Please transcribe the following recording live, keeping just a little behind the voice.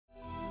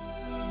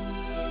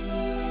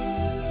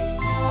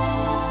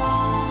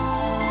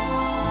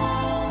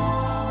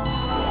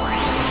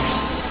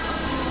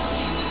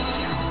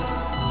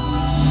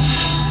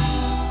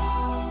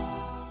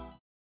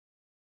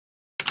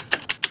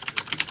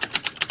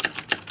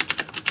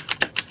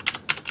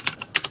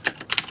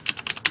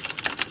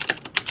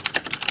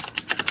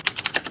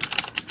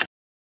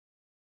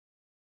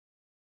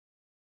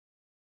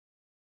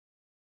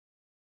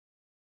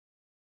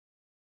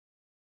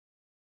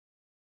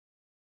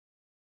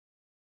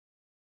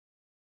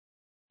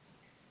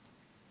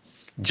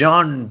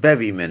John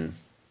Berryman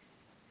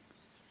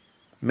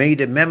made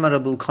a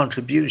memorable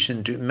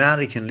contribution to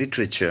American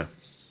literature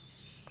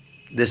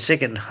in the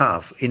second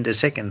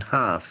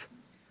half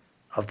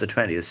of the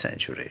 20th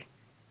century.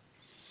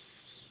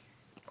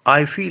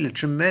 I feel a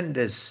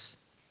tremendous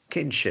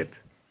kinship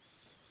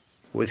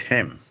with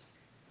him.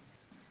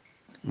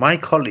 My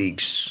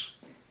colleagues,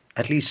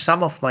 at least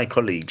some of my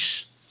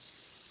colleagues,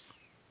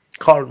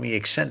 call me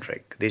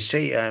eccentric. They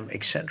say I'm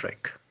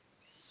eccentric.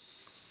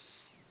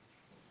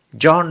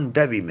 John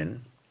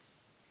Berryman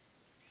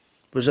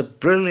was a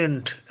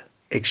brilliant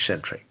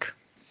eccentric.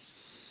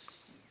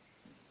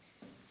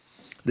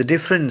 The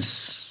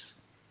difference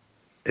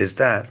is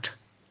that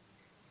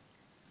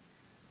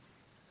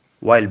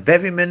while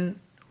Berryman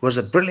was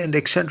a brilliant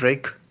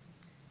eccentric,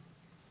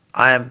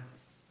 I am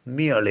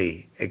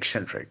merely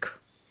eccentric.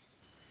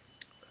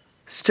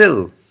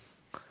 Still,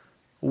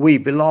 we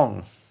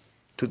belong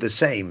to the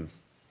same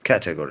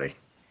category.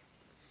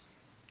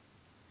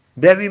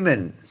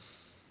 Berryman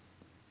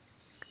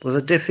was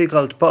a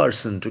difficult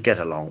person to get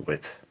along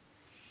with.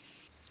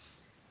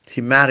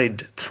 He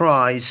married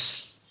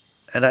thrice,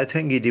 and I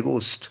think he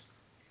divorced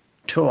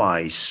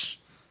twice.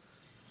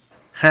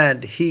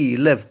 Had he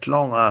lived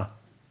longer,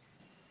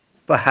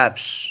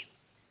 perhaps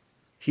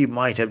he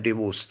might have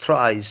divorced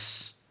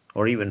thrice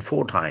or even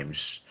four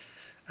times.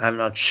 I'm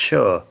not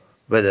sure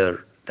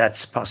whether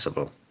that's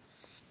possible.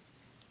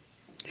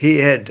 He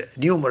had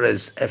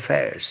numerous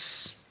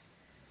affairs,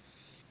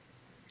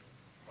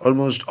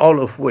 almost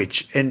all of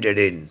which ended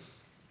in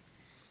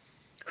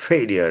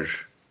failure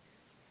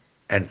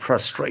and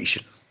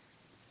frustration.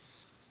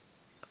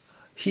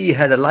 He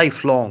had a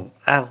lifelong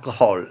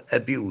alcohol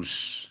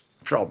abuse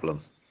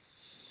problem.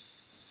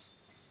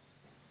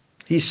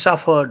 He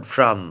suffered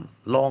from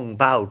long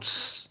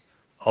bouts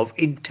of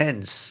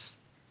intense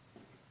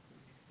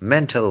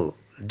mental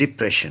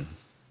depression.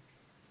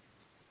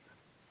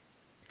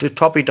 To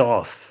top it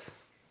off,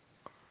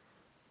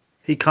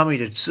 he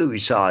committed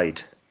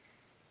suicide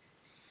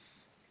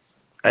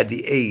at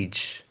the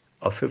age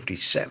of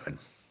 57.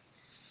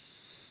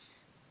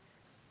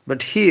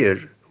 But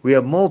here we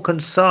are more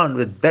concerned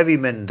with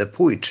Berryman the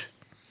poet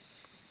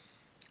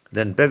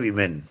than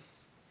Berryman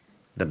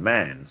the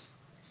man.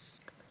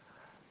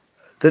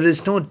 There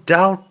is no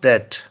doubt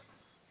that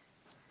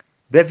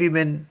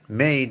Berryman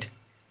made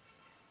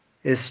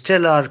a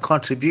stellar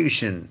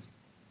contribution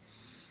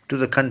to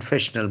the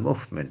confessional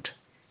movement.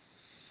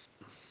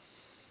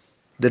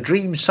 The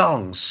Dream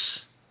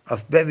Songs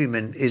of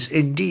Berryman is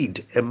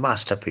indeed a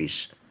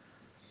masterpiece,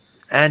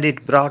 and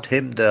it brought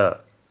him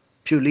the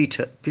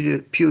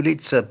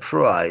Pulitzer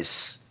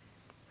Prize.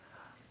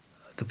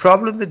 The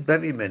problem with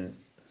Berryman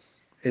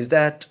is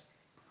that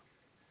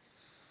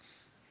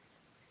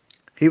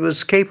he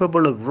was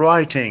capable of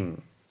writing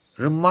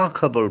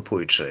remarkable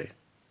poetry,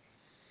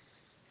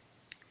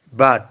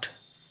 but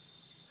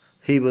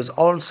he was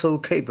also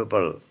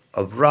capable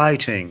of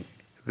writing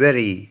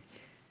very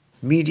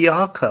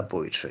mediocre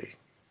poetry.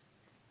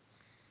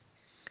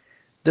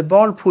 The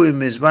ball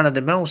poem is one of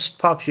the most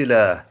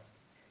popular,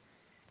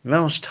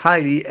 most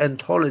highly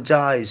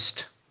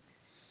anthologized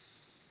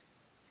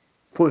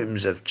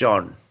poems of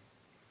John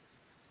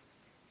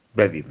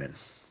Berryman.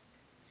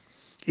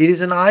 It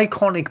is an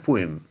iconic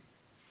poem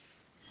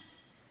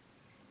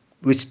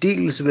which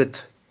deals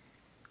with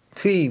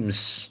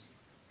themes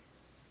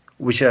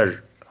which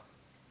are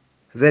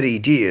very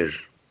dear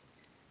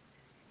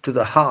to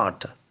the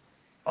heart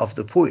of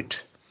the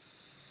poet.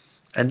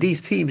 And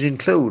these themes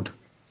include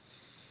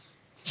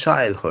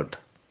childhood,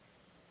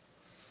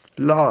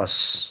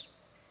 loss,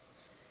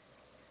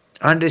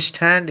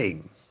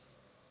 understanding,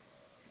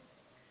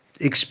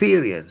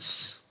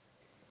 experience.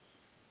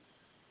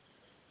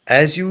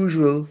 As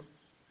usual,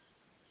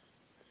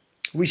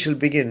 we shall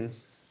begin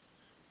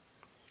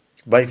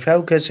by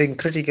focusing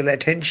critical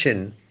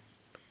attention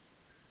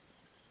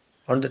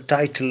on the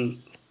title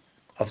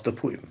of the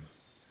poem,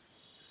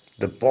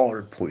 the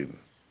ball poem.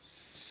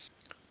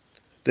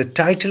 The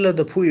title of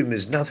the poem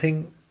is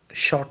nothing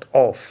short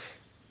of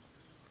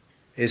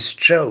a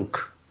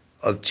stroke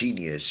of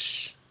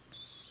genius.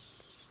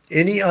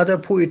 Any other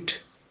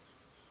poet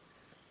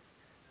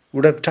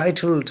would have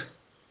titled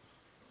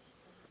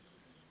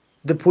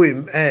the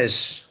poem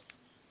as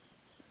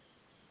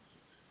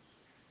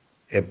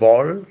a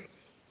ball,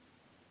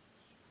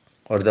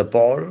 or the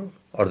ball,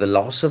 or the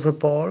loss of a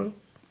ball,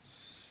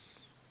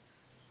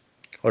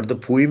 or the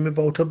poem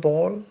about a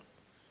ball.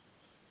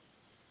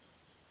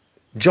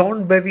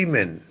 John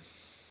Berryman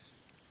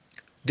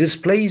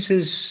displays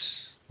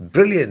his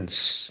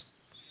brilliance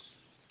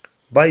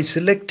by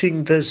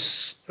selecting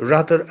this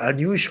rather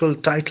unusual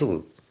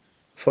title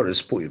for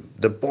his poem,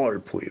 the ball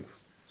poem.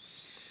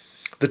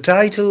 The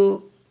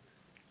title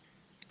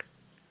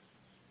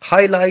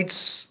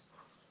highlights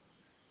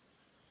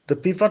the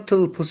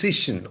pivotal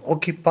position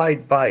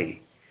occupied by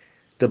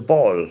the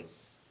ball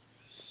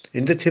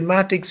in the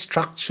thematic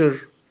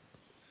structure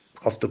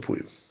of the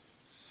poem.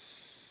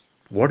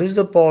 What is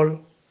the ball?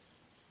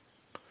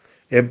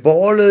 A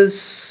ball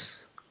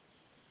is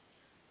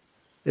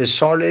a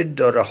solid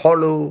or a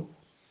hollow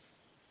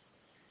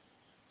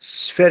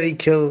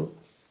spherical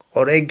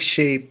or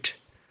egg-shaped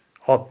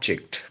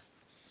object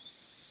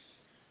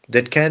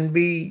that can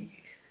be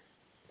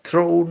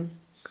thrown,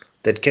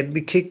 that can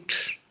be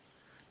kicked,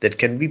 that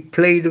can be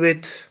played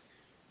with,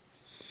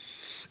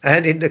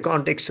 and in the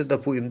context of the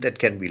poem, that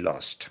can be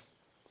lost.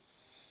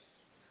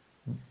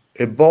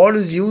 A ball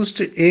is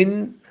used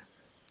in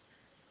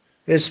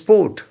a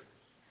sport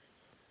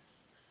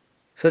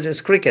such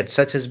as cricket,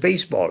 such as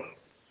baseball,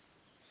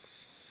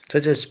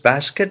 such as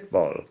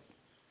basketball.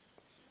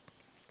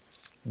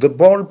 The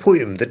ball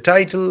poem, the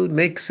title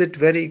makes it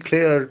very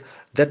clear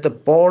that the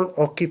ball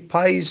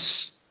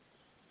occupies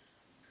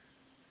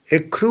a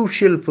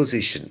crucial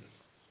position,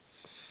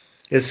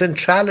 a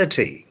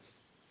centrality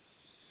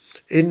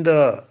in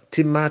the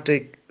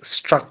thematic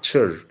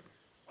structure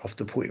of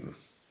the poem.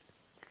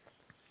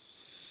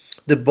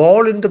 The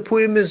ball in the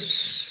poem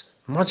is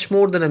much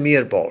more than a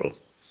mere ball.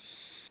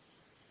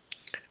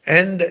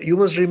 And you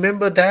must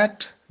remember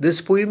that this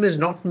poem is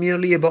not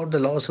merely about the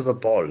loss of a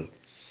ball.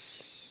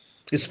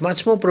 It's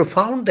much more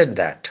profound than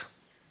that.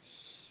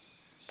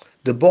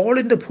 The ball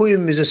in the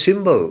poem is a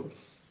symbol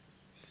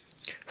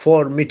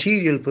for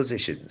material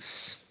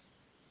possessions,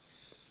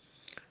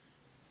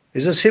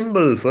 is a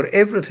symbol for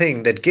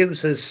everything that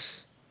gives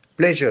us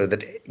pleasure,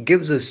 that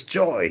gives us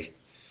joy,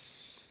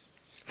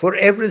 for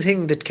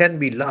everything that can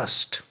be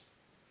lost.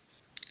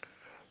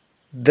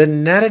 The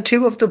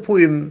narrative of the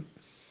poem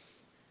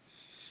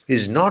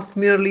is not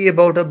merely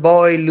about a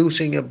boy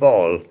losing a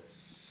ball,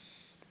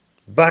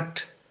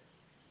 but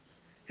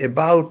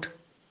about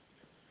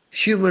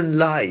human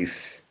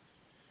life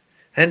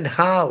and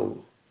how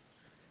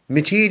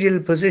material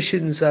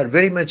possessions are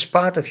very much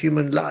part of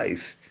human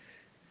life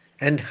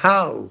and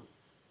how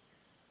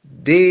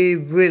they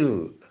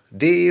will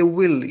they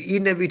will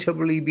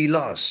inevitably be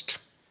lost.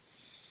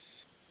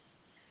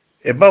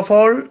 Above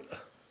all,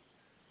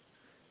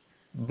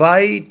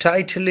 by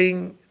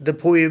titling the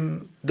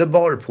poem The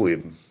Ball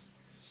Poem,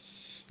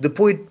 the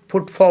poet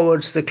put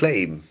forward the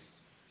claim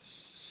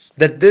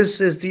that this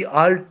is the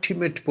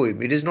ultimate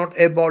poem. It is not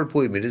a ball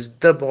poem, it is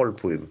the ball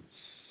poem.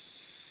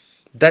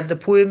 That the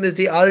poem is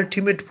the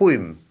ultimate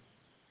poem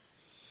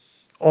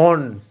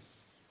on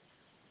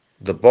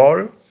the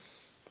ball,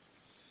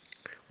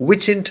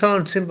 which in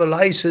turn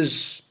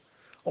symbolizes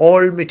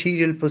all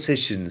material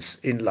possessions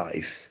in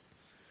life.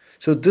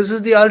 So this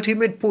is the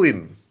ultimate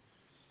poem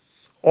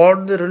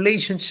on the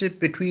relationship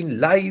between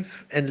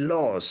life and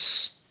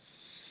loss.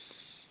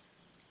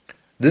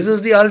 This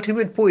is the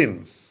ultimate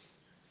poem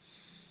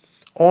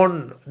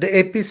on the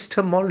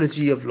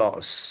epistemology of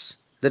loss.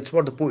 That's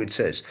what the poet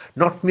says.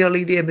 Not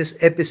merely the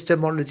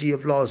epistemology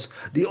of loss,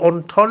 the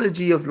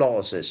ontology of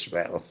loss as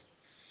well.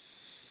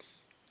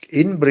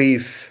 In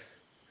brief,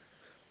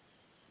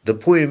 the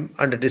poem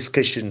under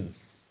discussion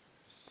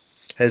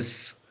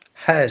has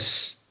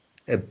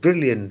a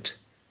brilliant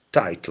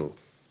title.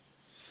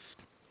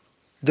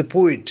 The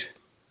poet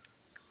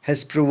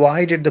has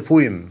provided the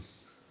poem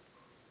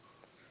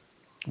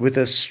with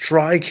a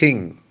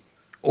striking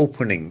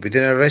opening, with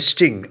an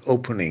arresting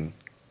opening.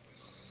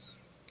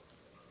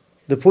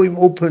 The poem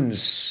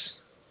opens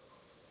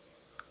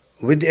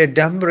with the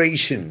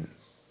adumberation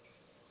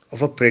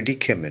of a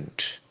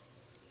predicament.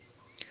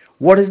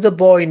 What is the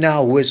boy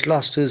now who has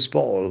lost his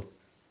ball?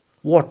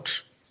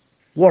 What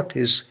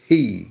is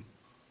he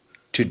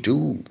to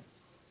do?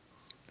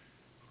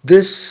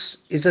 This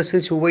is a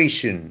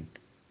situation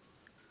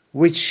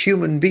which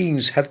human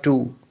beings have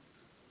to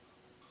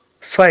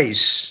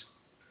face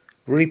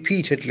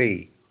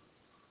repeatedly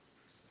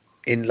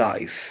in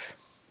life.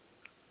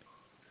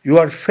 You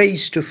are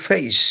face to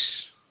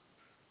face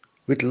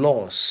with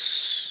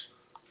loss.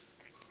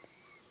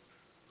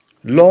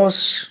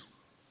 Loss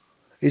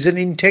is an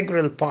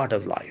integral part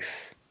of life.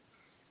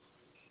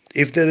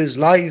 If there is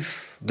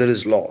life, there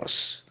is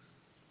loss.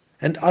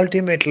 And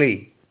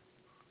ultimately,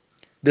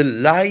 the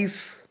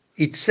life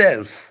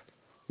itself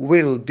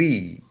will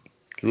be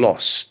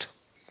lost.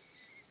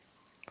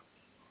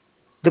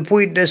 The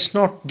poet does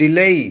not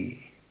delay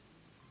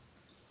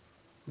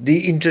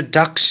the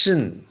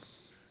introduction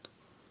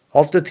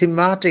of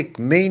the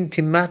main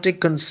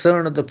thematic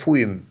concern of the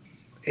poem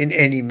in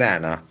any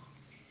manner.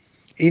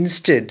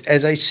 Instead,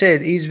 as I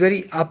said, he is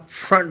very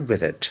upfront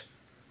with it.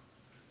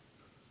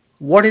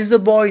 What is the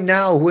boy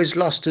now who has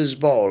lost his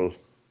ball?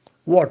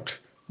 What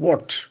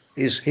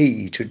is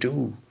he to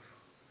do?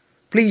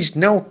 Please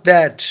note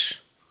that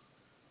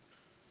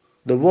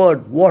the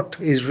word what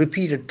is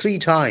repeated 3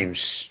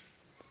 times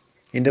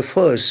in the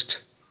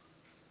first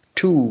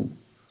 2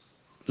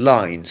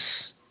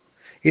 lines.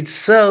 It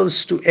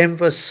serves to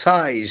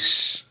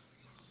emphasize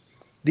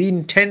the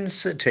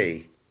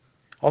intensity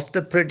of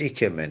the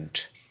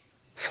predicament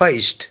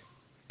faced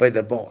by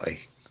the boy,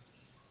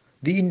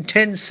 the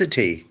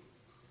intensity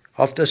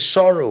of the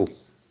sorrow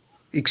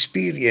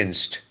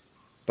experienced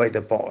by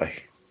the boy,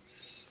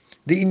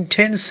 the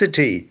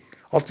intensity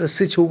of the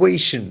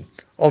situation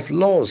of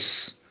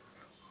loss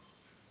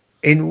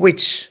in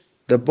which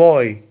the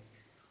boy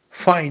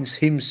finds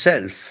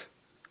himself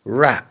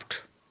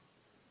wrapped.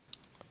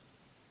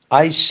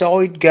 I saw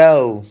it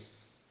go,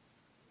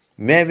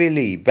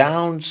 merrily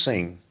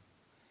bouncing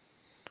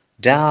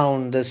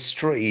down the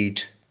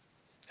street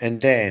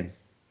and then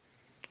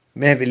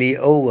merrily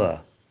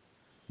over.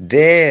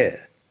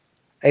 There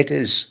it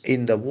is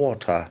in the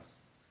water.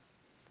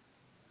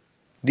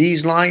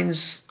 These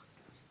lines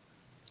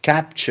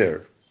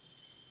capture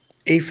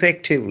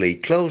effectively,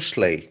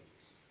 closely,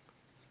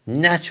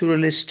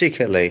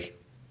 naturalistically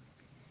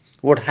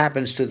what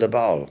happens to the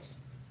ball.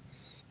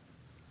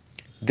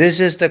 This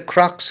is the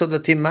crux of the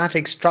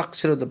thematic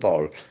structure of the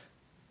ball.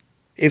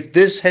 If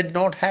this had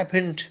not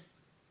happened,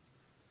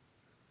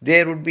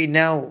 there would be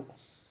no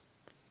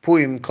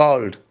poem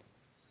called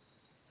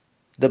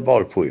the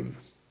ball poem.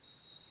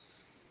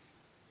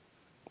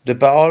 The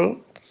ball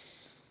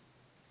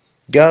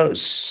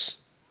goes,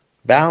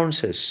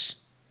 bounces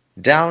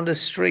down the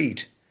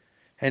street,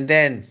 and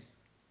then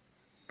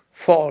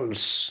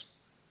falls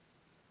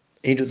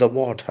into the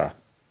water.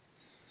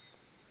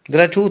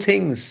 There are two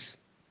things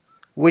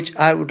which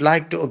I would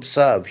like to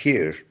observe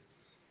here.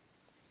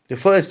 The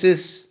first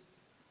is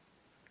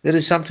there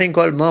is something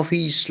called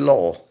Murphy's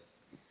Law.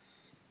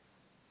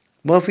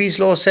 Murphy's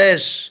Law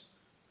says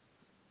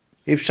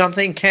if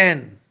something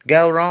can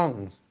go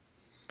wrong,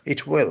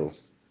 it will.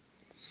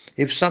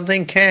 If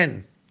something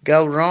can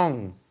go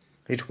wrong,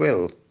 it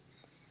will.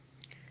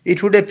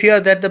 It would appear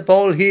that the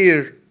ball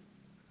here,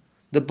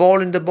 the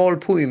ball in the ball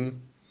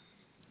poem,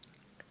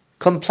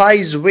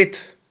 complies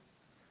with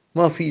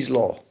Murphy's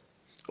Law,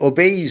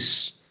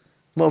 obeys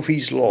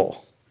Murphy's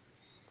Law,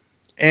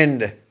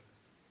 and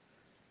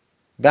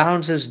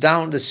bounces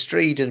down the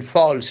street and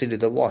falls into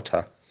the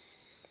water.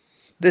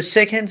 The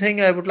second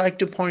thing I would like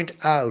to point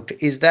out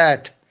is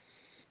that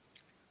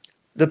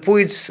the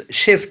poet's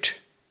shift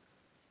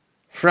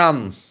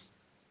from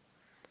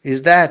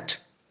is that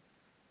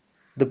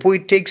the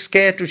poet takes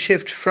care to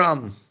shift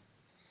from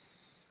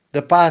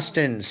the past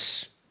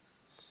tense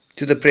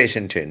to the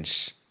present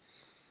tense.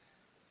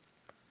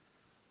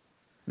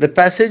 The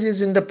passage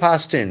is in the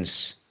past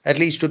tense, at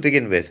least to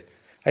begin with.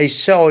 I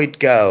saw it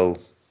go.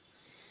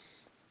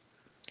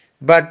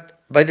 But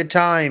by the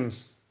time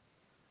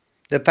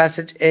the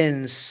passage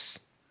ends,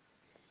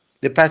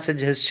 the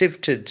passage has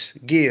shifted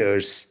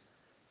gears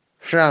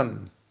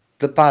from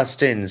the past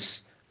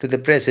tense to the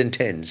present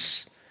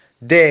tense.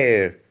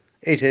 There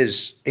it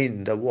is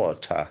in the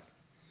water.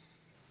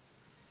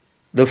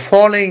 The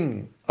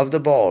falling of the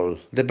ball,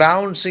 the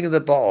bouncing of the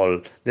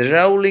ball, the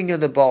rolling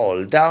of the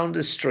ball down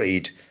the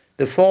street,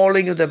 the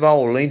falling of the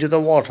ball into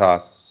the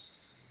water,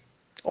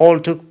 all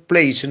took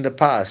place in the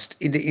past,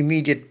 in the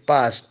immediate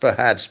past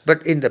perhaps,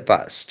 but in the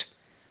past.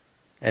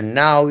 And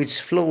now it's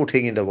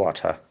floating in the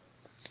water.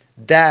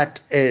 That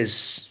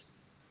is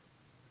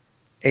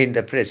in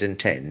the present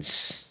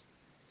tense.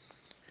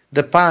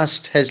 The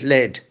past has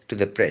led to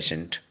the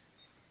present.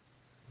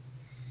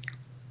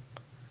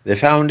 The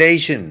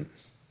foundation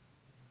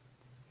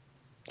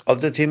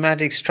of the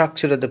thematic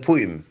structure of the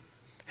poem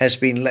has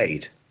been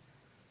laid.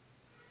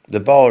 The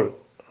ball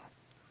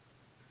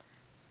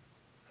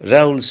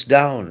rolls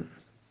down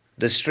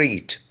the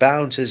street,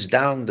 bounces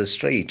down the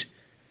street,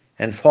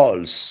 and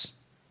falls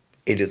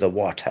into the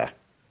water.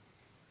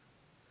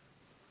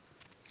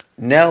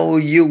 No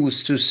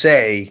use to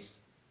say,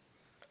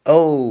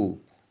 oh,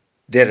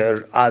 there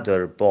are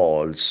other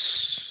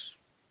balls.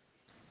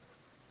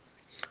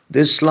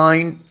 This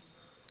line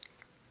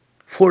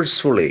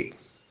forcefully,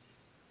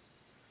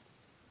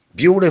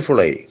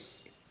 beautifully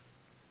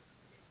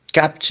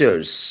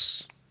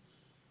captures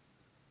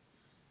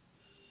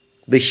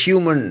the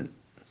human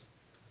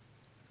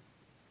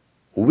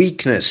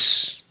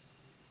weakness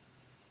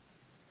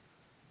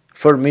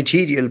for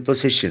material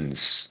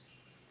possessions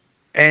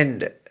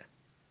and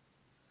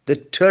the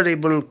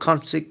terrible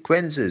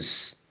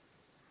consequences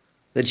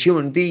that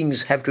human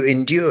beings have to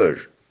endure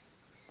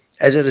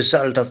as a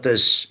result of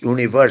this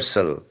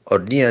universal or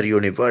near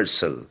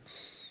universal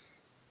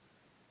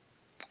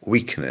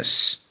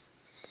weakness.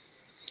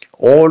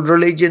 All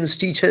religions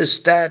teach us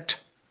that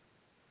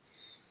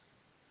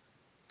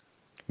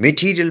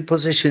material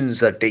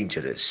possessions are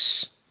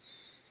dangerous.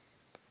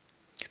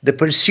 The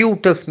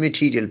pursuit of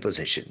material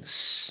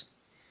possessions,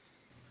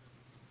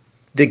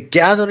 the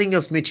gathering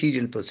of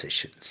material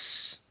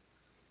possessions,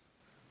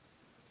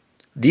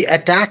 the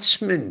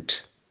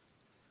attachment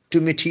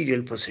to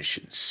material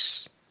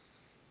possessions,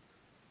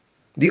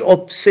 the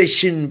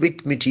obsession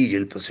with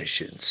material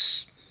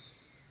possessions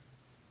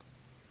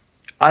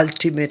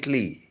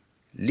ultimately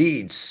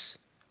leads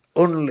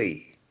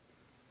only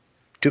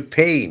to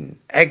pain,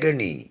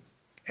 agony,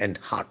 and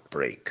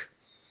heartbreak.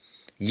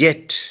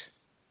 Yet,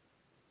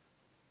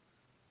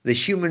 the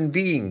human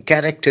being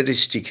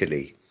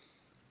characteristically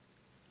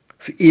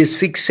is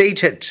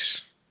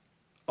fixated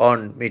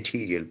on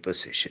material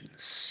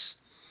possessions.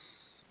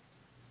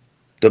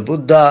 The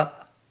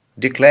Buddha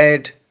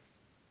declared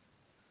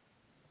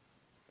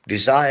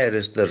desire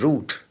is the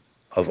root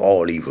of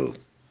all evil.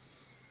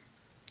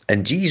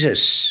 And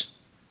Jesus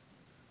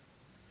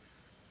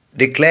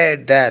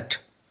declared that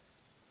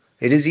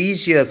it is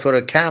easier for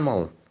a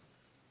camel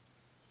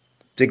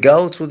to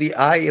go through the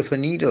eye of a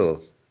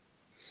needle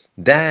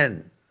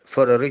than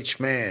for a rich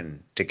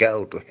man to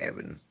go to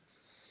heaven.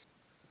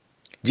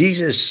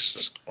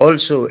 Jesus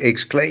also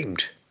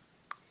exclaimed,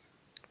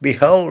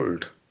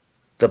 "Behold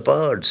the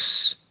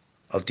birds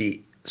of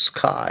the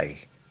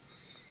sky,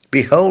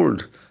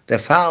 behold the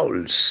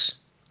fowls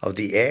of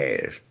the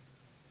air.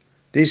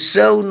 They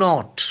sow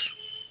not,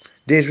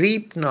 they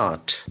reap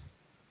not,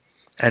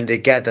 and they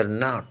gather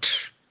not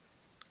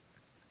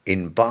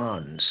in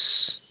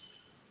barns."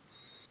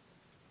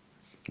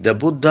 The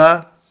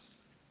Buddha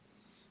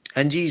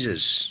and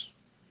Jesus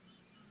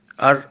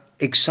are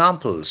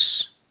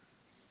examples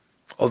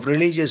of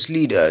religious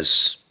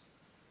leaders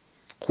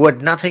who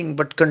had nothing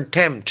but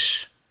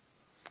contempt,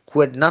 who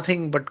had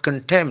nothing but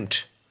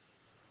contempt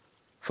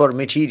for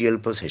material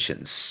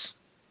possessions.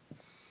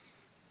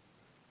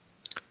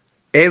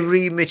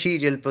 Every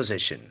material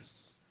possession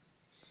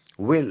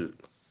will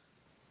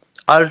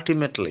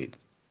ultimately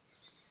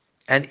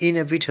and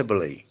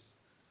inevitably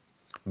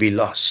be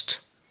lost,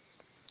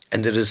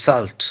 and the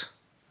result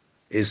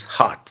is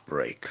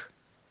heartbreak.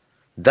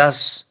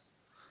 Thus,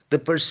 the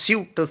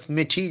pursuit of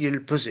material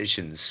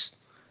possessions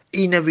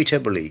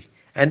inevitably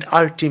and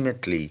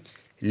ultimately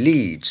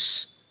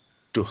leads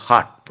to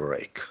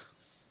heartbreak.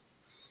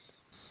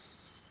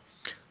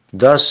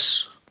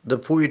 Thus, the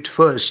poet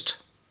first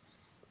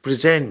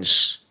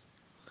presents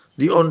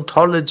the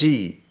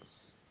ontology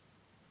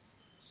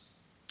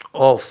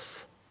of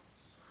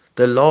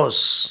the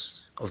laws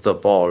of the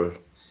ball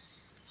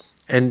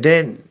and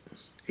then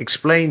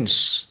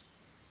explains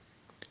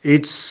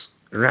its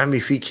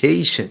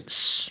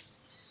ramifications.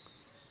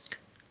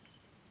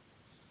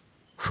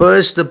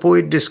 First, the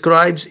poet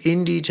describes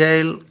in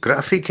detail,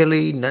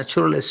 graphically,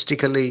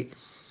 naturalistically,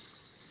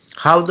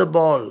 how the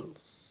ball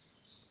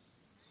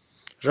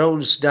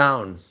rolls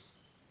down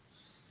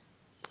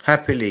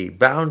happily,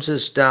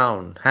 bounces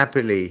down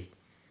happily,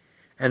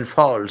 and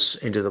falls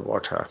into the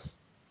water.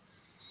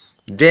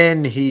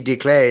 Then he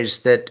declares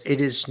that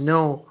there is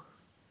no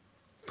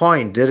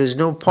point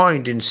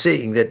in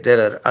saying that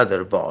there are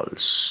other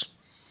balls.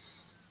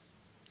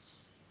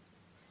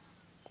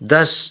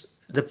 Thus,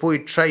 the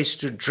poet tries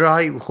to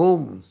drive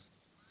home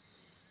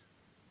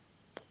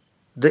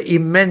the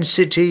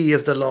immensity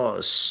of the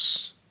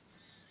laws,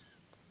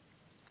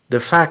 the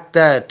fact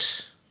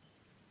that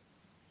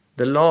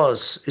the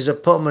laws is a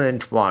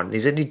permanent one,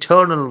 is an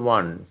eternal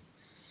one,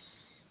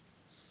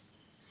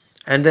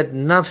 and that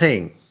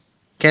nothing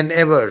can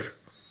ever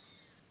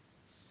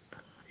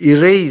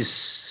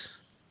erase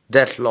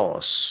that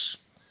loss.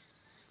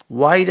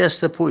 Why does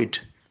the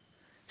poet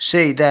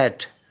say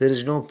that there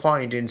is no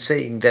point in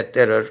saying that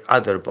there are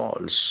other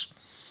balls?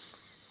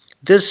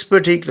 This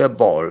particular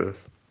ball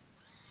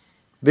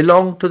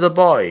belonged to the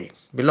boy.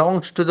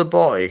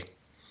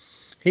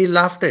 He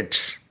loved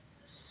it.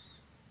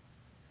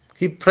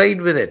 He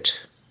played with it.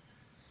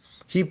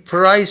 He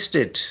prized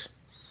it.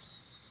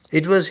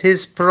 It was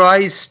his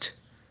prized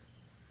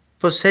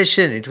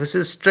possession. It was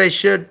his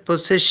treasured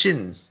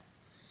possession.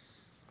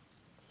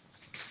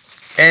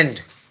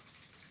 And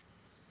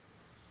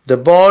the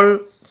ball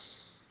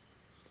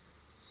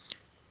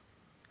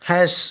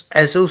has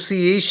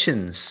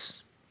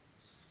associations,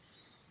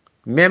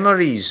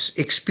 memories,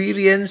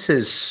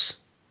 experiences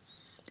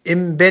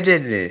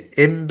embedded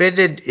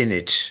in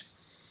it.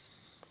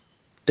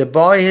 The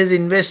boy has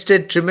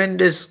invested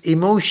tremendous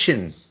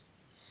emotion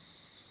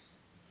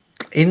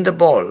in the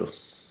ball.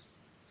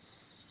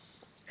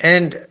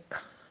 And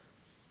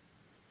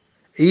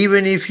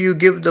even if you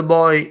give the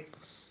boy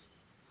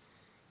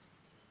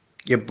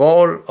a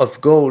ball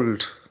of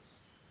gold,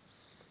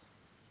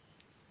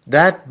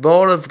 that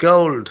ball of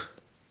gold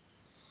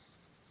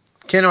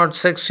cannot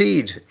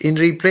succeed in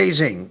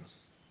replacing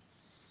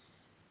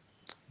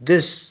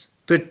this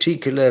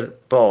particular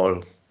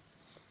ball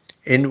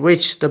in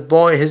which the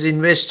boy has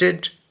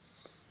invested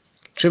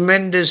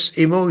tremendous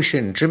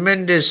emotion,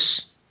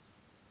 tremendous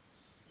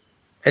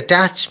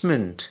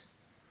attachment,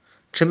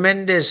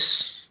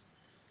 tremendous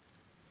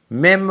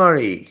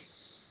memory.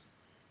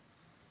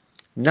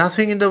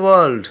 Nothing in the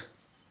world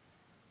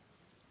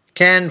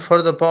can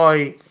for the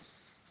boy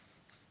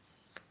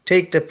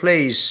take the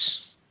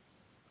place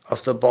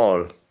of the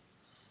ball.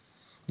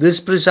 This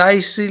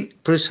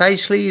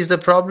precisely is the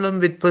problem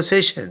with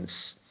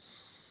possessions.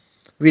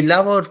 We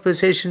love our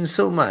possessions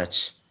so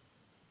much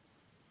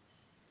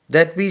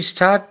that we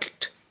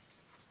start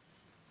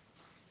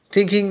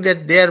thinking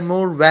that they are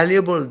more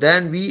valuable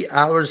than we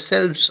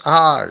ourselves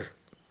are.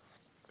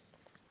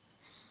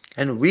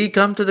 And we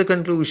come to the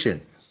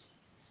conclusion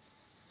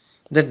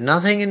that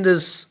nothing in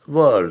this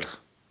world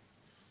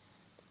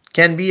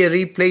can be a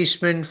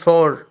replacement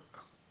for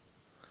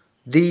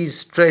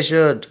these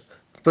treasured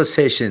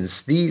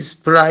possessions, these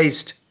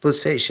prized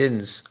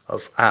possessions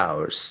of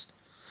ours.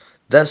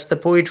 Thus the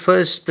poet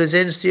first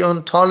presents the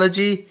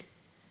ontology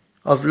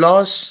of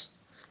loss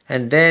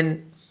and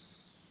then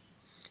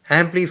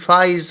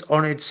amplifies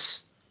on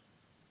its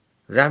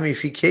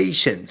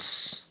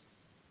ramifications.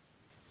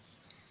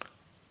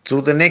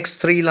 Through the next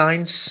 3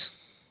 lines,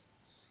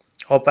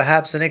 or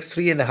perhaps the next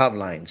 3.5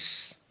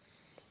 lines,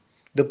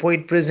 the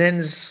poet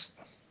presents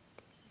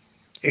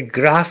a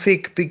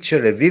graphic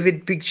picture, a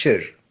vivid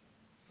picture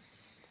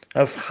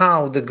of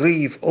how the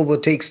grief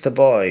overtakes the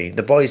boy.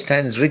 The boy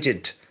stands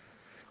rigid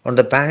on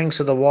the banks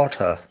of the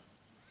water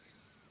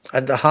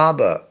at the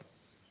harbor.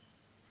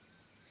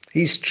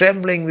 He's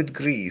trembling with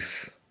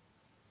grief,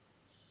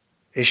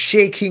 a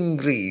shaking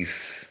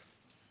grief,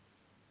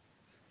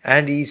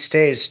 and he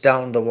stares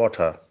down the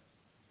water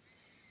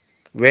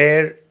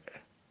where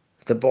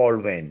the ball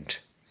went.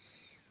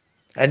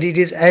 And it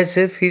is as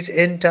if his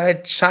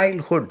entire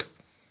childhood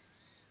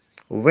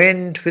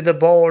went with the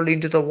ball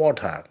into the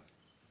water.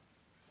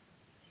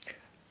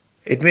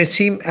 It may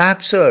seem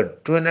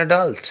absurd to an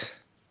adult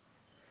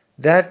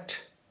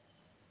that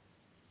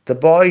the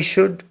boy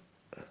should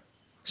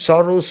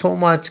sorrow so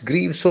much,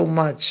 grieve so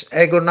much,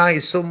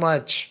 agonize so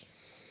much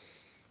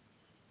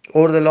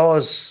over the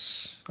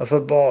loss of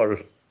a ball.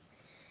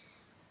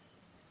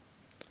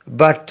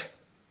 But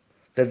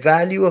the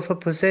value of a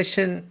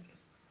possession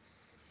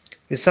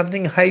is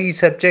something highly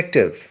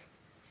subjective.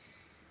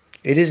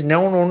 It is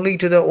known only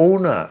to the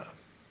owner,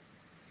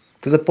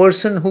 to the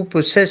person who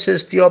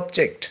possesses the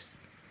object.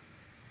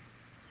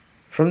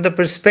 From the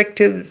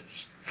perspectives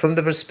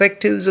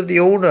of the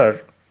owner,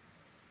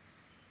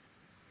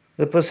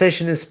 the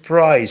possession is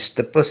prized,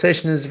 the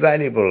possession is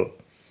valuable,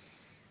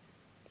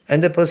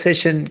 and the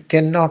possession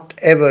cannot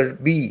ever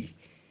be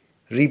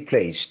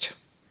replaced.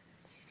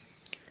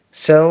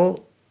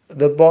 So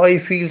the boy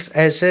feels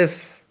as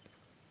if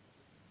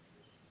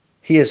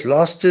he has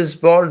lost his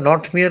ball,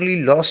 not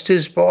merely lost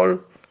his ball,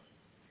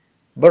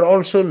 but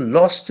also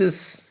lost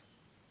his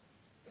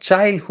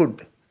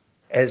childhood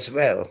as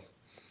well.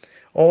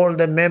 All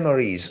the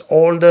memories,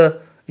 all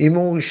the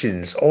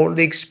emotions, all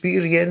the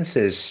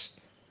experiences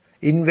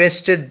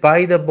invested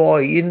by the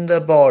boy in the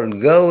ball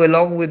go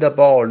along with the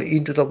ball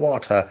into the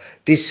water,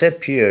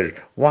 disappear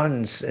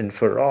once and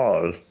for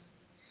all.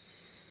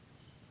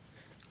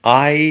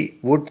 I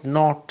would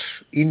not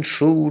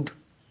intrude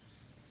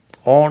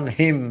on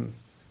him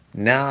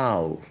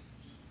now.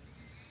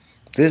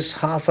 This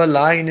half a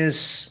line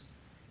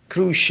is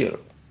crucial.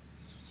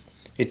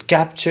 It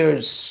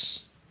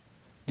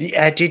captures the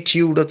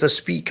attitude of the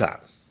speaker.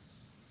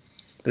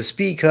 The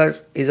speaker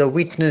is a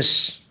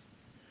witness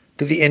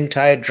to the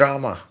entire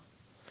drama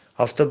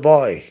of the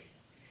boy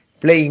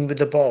playing with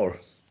the ball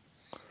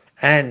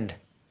and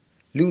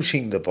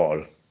losing the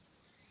ball.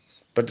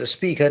 But the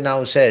speaker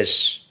now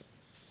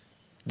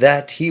says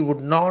that he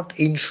would not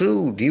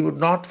intrude, he would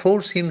not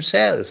force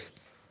himself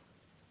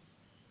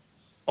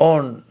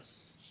on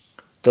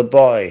the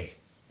boy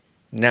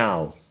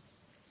now.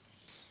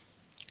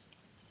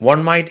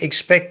 One might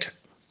expect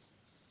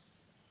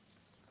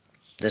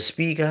the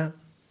speaker,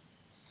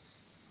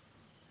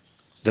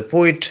 the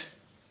poet,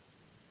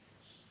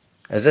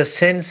 as a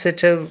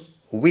sensitive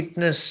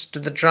witness to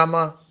the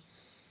drama,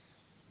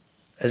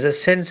 as a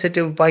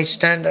sensitive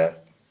bystander,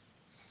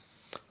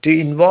 to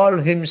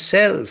involve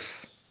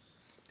himself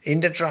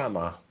in the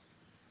drama,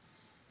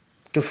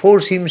 to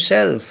force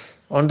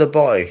himself on the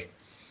boy,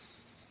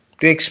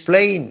 to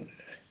explain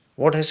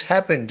what has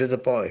happened to the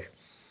boy,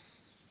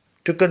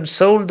 to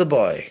console the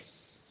boy,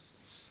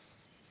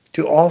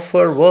 to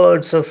offer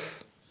words of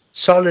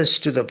solace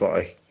to the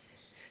boy,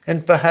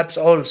 and perhaps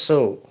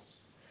also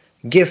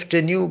gift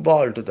a new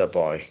ball to the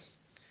boy.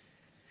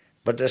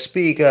 But the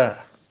speaker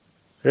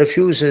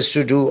refuses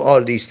to do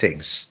all these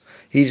things.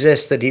 He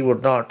says that he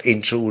would not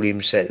intrude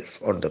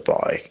himself on the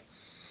boy.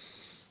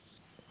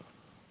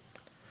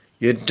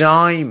 A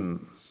dime,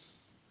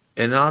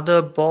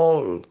 another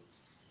ball,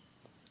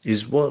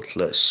 is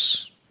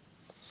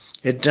worthless.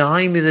 A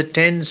dime is a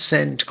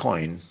 10-cent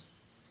coin.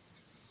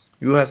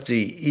 You have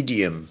the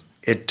idiom,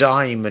 a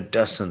dime a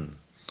dozen,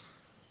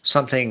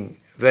 something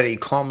very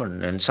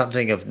common and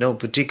something of no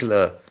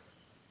particular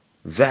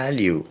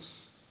value.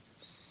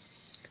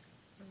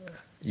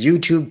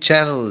 YouTube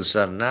channels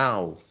are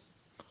now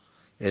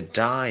a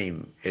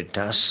dime a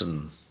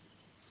dozen.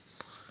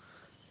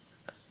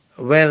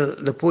 Well,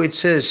 the poet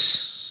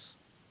says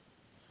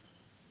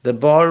the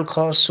ball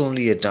costs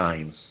only a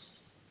dime.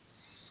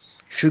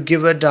 If you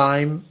give a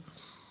dime,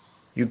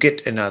 you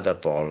get another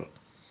ball.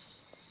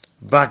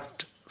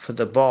 But for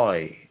the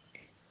boy,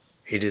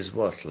 it is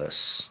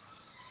worthless.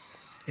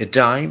 A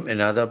dime,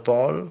 another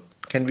ball,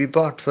 can be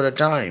bought for a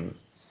dime.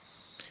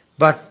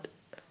 But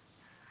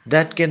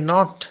that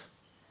cannot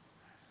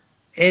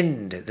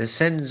end the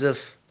sense of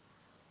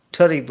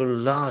terrible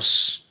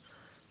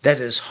loss that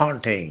is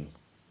haunting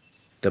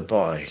the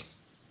boy.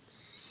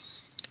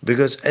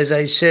 Because as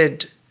I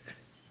said,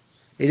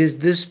 it is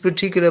this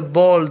particular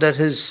ball that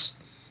is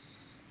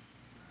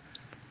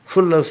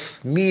full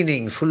of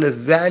meaning, full of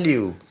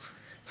value,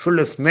 full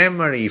of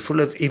memory, full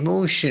of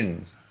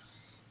emotion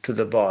to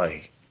the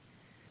boy.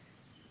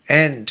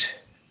 And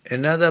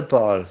another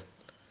ball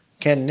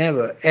can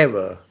never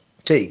ever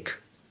take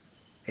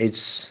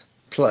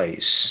its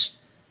place.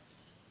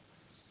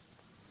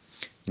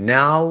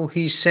 Now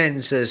he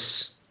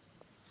senses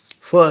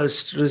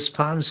first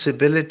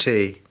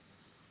responsibility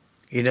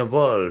in a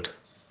world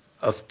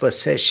of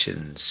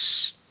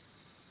possessions.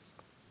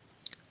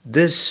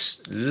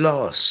 This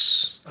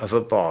loss of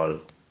a ball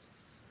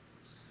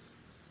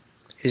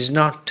is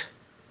not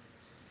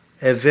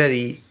a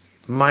very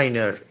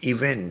minor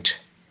event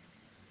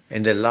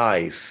in the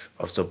life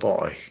of the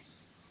boy.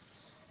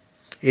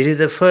 It is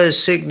the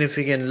first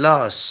significant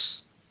loss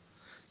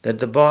that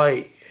the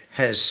boy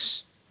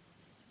has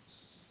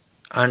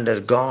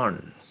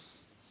undergone.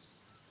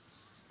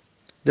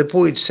 The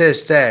poet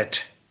says that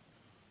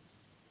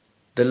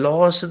the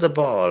loss of the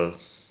ball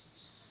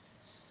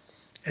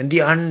and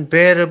the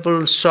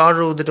unbearable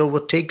sorrow that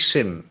overtakes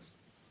him,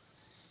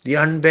 the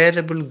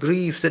unbearable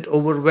grief that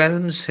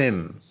overwhelms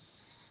him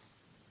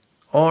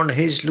on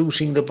his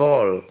losing the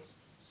ball,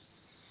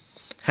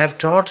 have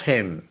taught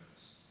him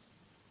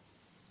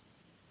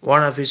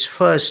one of his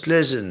first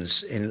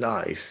lessons in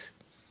life.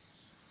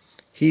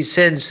 He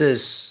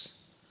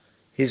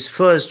senses his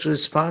first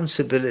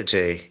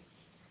responsibility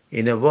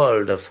in a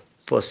world of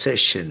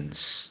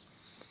possessions.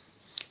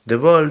 The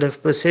world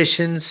of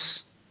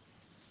possessions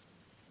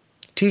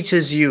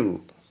teaches you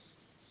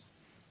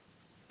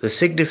the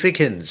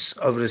significance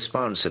of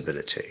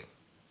responsibility.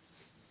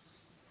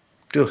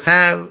 To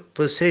have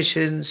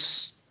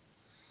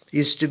possessions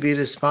is to be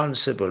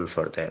responsible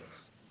for them.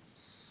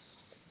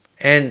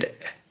 And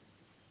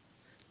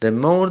the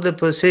more the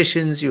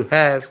possessions you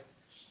have,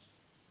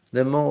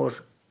 the more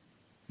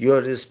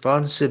your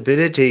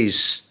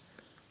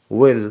responsibilities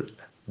will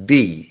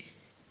be.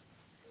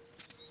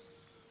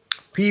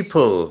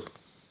 People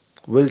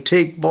will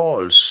take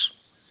balls.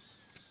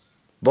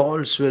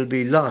 Balls will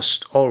be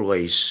lost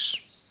always.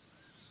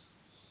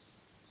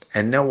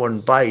 And no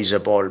one buys a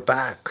ball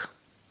back.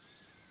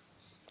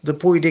 The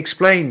poet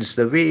explains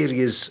the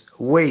various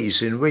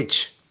ways in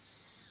which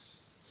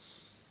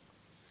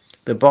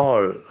the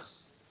ball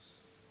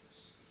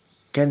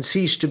can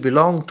cease to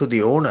belong to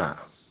the owner.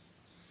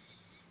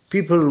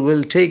 People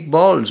will take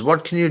balls.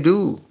 What can you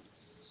do?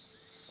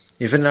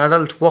 If an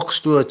adult walks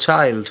to a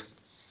child,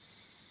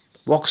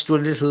 walks to a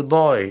little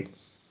boy,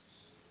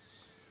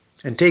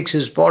 and takes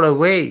his ball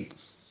away,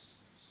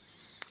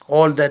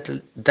 all that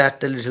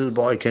the little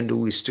boy can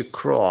do is to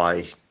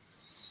cry.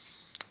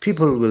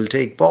 People will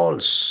take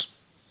balls.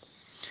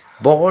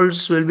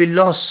 Balls will be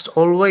lost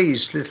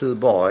always, little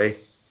boy.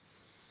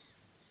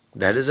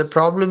 That is a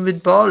problem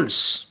with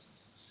balls.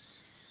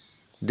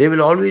 They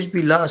will always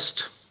be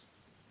lost.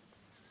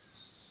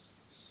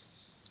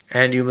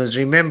 And you must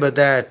remember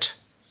that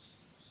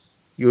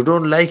you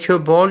don't like your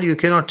ball, you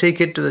cannot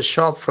take it to the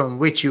shop from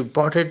which you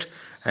bought it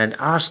and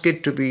ask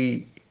it to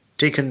be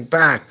taken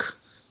back,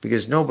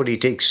 because nobody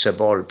takes a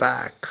ball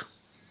back.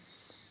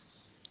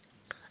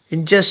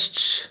 In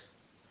just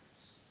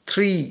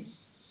three,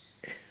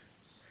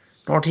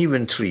 not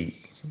even three,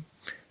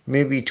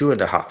 maybe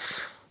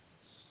 2.5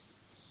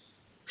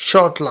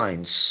 short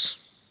lines,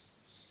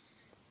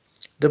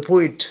 the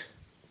poet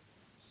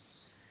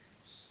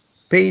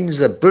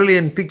paints a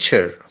brilliant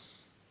picture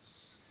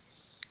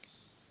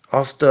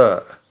of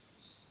the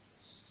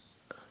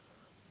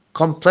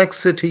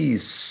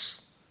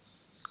complexities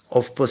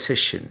of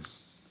possession,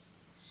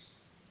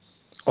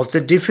 of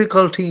the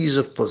difficulties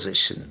of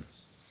possession.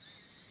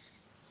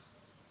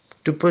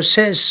 To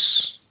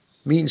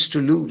possess means to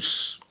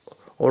lose,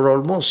 or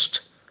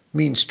almost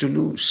means to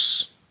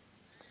lose.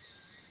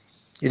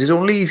 It is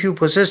only if you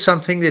possess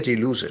something that you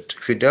lose it.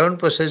 If you don't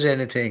possess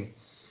anything,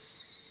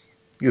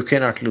 you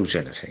cannot lose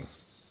anything.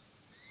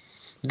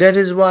 That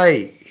is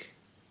why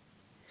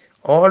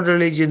all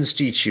religions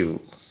teach you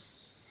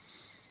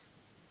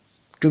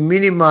to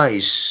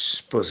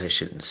minimize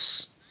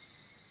possessions,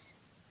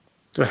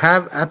 to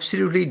have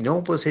absolutely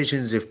no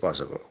possessions if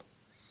possible.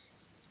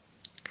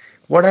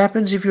 What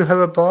happens if you have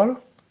a ball?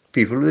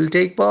 People will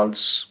take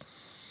balls.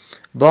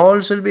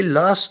 Balls will be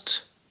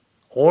lost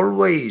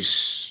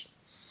always.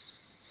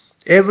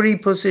 Every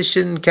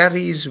possession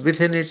carries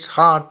within its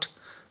heart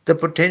the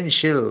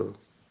potential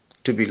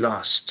to be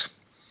lost.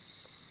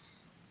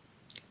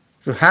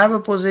 To have a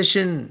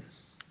possession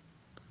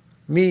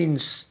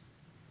means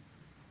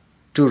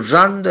to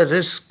run the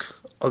risk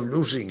of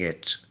losing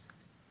it.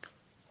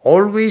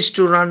 Always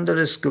to run the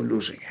risk of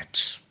losing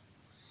it.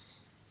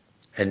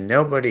 And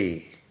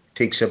nobody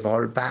takes a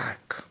ball back.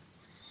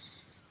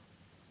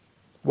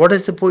 What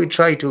does the poet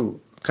try to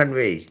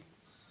convey?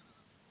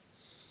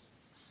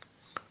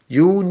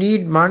 You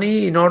need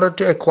money in order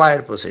to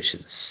acquire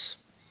possessions.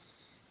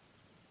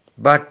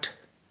 But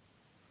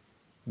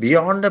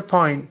beyond a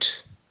point,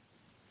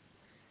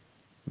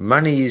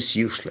 money is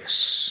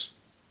useless.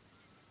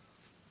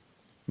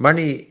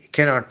 Money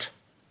cannot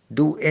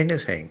do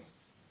anything.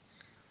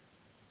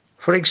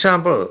 For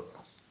example,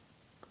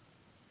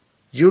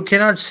 you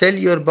cannot sell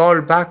your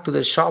ball back to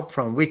the shop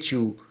from which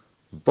you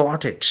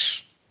bought it.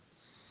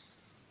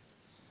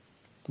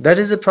 That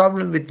is the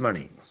problem with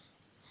money.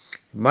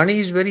 Money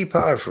is very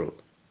powerful,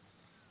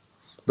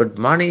 but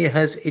money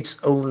has its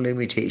own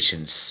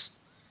limitations.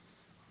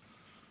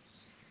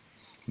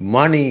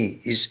 Money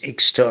is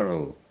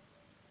external.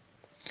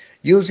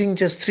 Using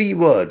just 3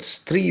 words,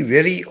 3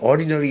 very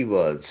ordinary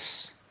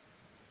words,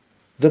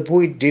 the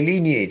poet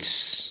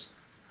delineates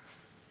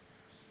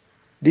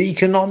the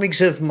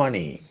economics of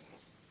money,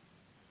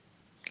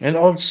 and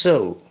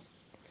also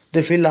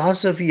the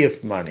philosophy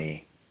of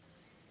money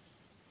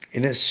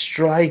in a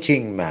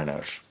striking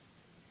manner.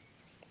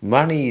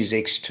 Money is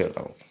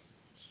external.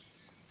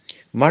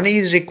 Money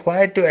is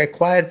required to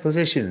acquire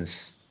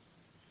possessions,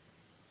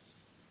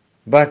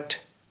 but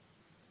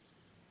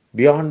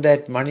beyond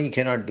that, money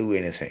cannot do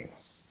anything.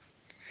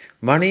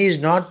 Money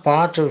is not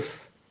part of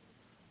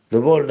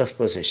the world of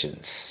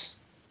possessions.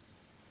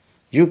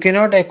 You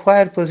cannot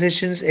acquire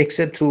possessions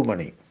except through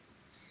money.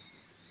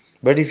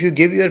 But if you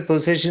give your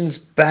possessions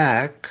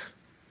back,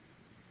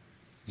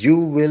 you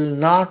will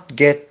not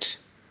get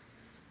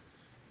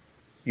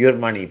your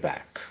money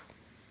back.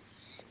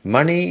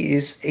 Money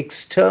is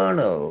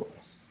external.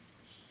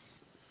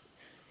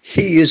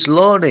 He is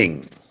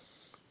learning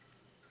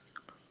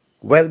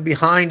well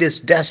behind his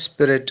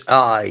desperate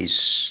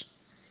eyes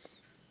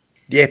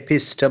the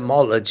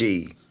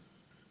epistemology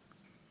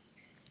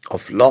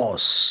of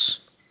loss.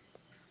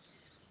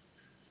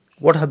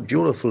 What a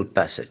beautiful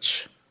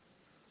passage.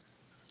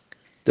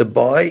 The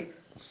boy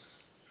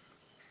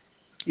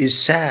is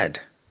sad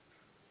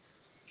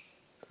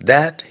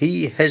that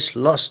he has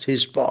lost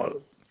his ball.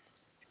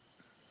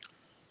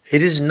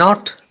 It is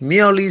not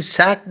merely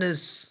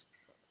sadness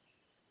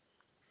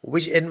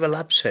which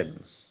envelops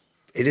him,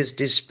 it is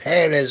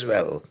despair as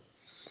well.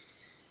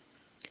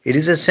 It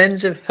is a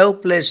sense of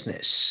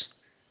helplessness.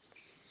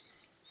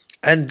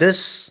 And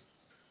this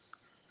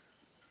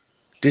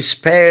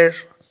despair,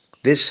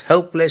 this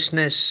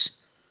helplessness,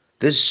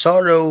 this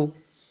sorrow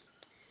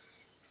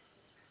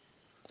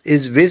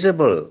is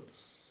visible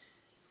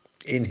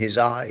in his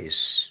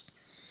eyes.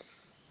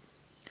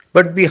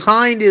 But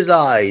behind his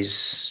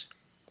eyes,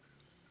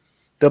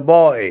 the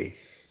boy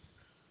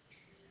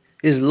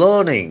is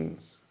learning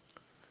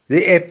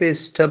the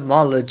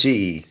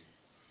epistemology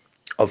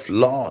of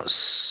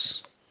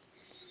loss.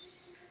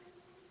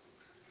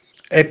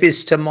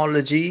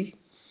 Epistemology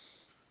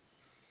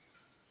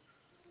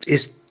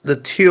is the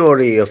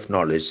theory of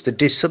knowledge, the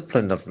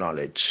discipline of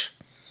knowledge.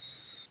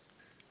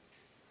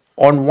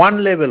 On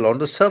one level, on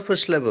the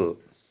surface level,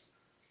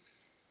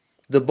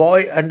 the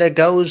boy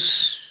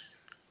undergoes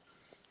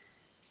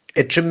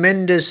a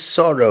tremendous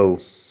sorrow,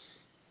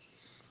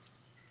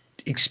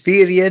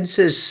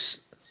 experiences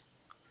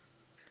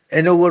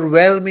an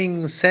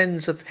overwhelming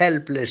sense of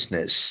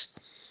helplessness,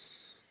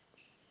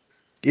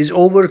 is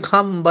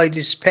overcome by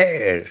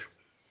despair.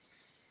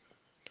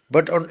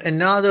 But on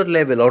another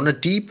level, on a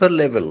deeper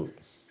level,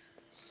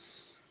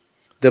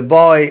 the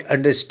boy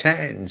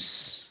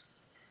understands,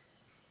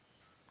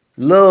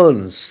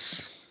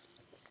 learns,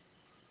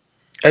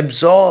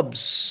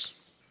 absorbs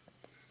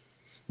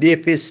the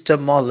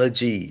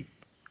epistemology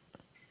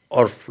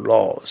of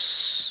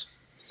loss.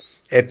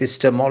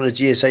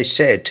 Epistemology, as I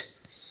said,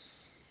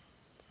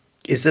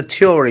 is the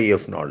theory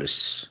of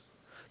knowledge,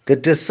 the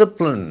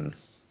discipline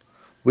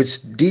which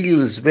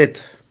deals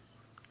with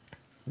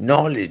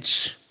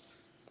knowledge,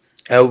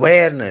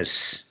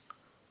 awareness,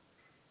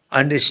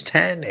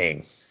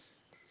 understanding.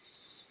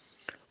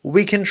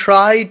 We can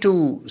try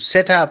to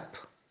set up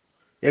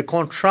a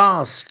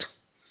contrast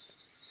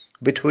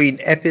between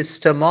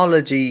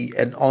epistemology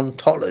and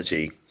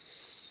ontology.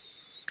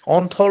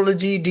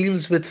 Ontology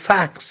deals with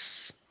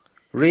facts,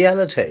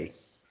 reality.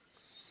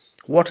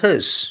 What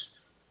is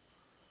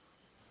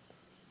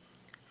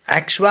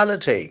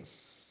actuality?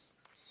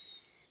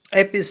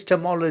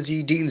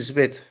 Epistemology deals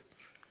with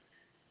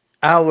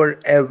our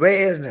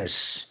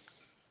awareness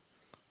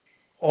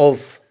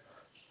of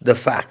the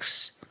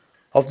facts,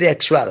 of the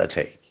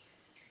actuality,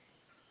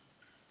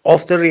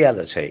 of the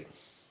reality.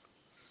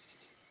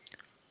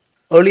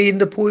 Early in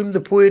the poem, the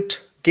poet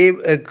gave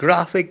a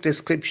graphic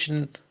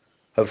description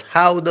of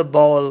how the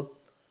ball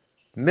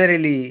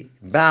merrily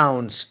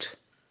bounced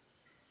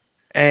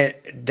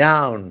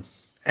down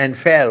and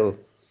fell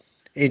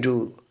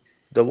into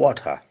the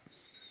water.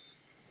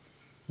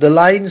 The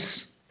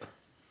lines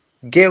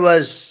gave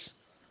us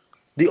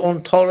the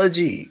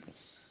ontology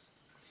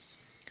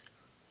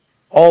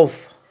of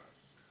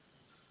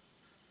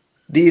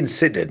the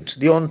incident,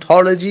 the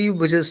ontology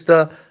which is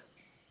the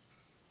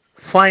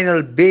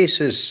final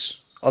basis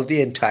of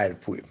the entire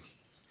poem.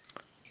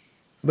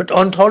 But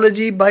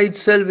ontology by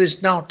itself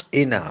is not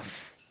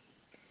enough.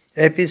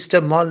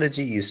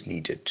 Epistemology is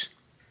needed.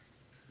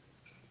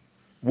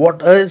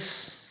 What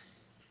is,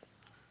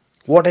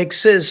 what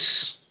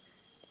exists,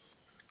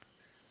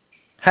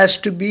 has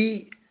to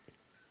be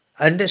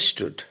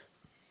understood,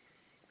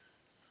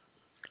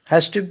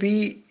 has to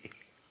be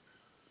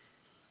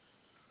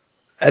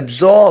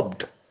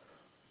absorbed,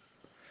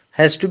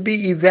 has to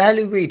be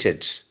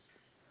evaluated,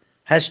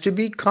 has to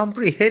be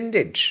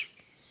comprehended.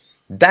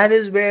 That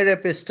is where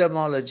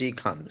epistemology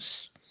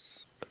comes.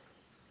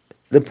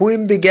 The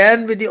poem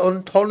began with the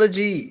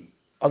ontology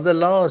of the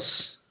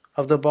loss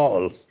of the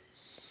ball,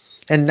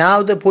 and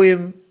now the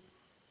poem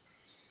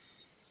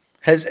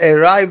has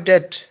arrived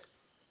at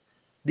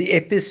the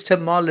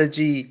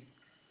epistemology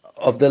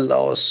of the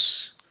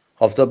loss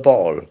of the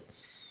ball.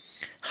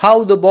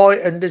 How the boy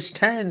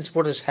understands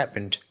what has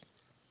happened,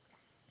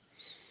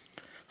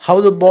 how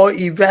the boy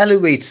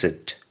evaluates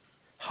it,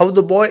 how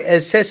the boy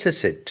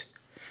assesses it,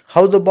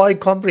 how the boy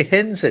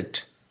comprehends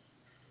it,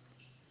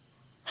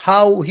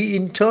 how he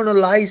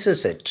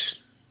internalizes it.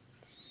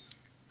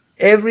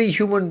 Every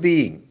human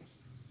being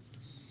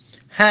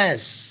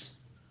has,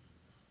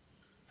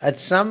 at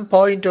some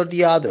point or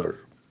the other,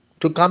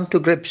 to come to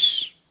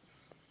grips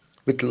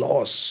with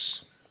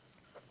loss.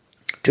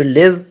 To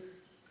live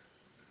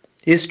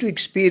is to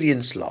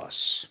experience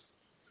loss.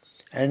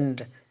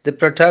 And the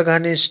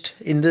protagonist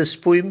in this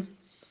poem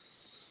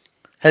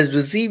has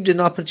received an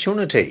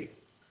opportunity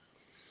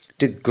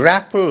to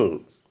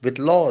grapple with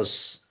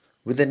loss,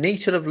 with the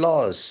nature of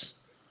loss,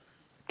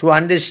 to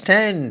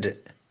understand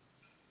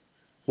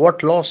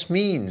what loss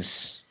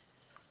means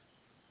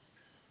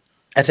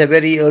at a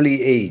very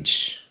early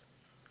age,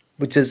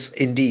 which is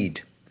indeed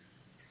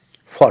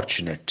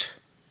fortunate.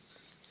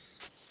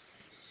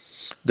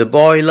 The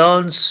boy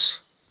learns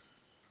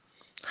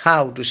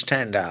how to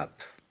stand up.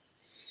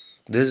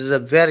 This is a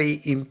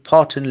very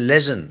important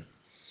lesson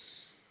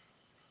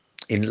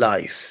in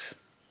life,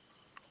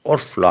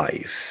 of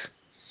life.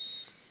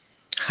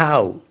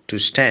 How to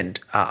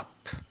stand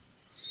up.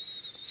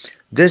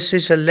 This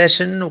is a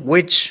lesson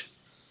which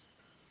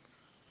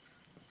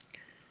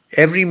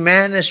every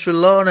man has to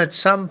learn at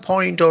some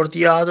point or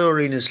the other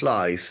in his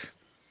life,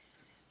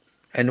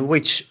 and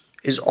which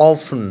is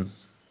often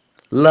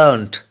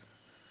learnt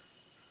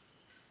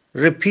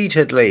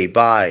repeatedly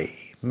by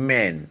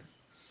men.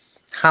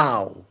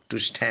 How to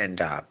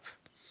stand up,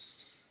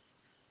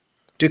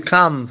 to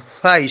come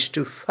face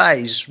to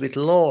face with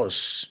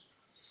loss,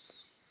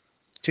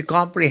 to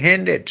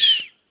comprehend it,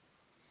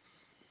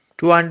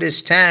 to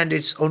understand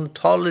its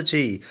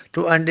ontology,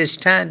 to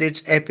understand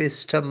its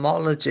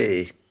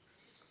epistemology,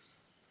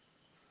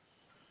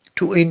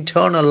 to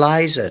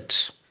internalize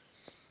it,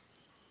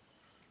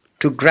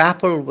 to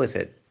grapple with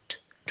it,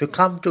 to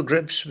come to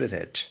grips with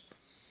it,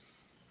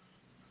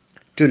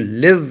 to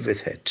live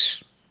with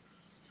it,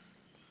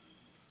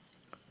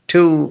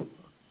 to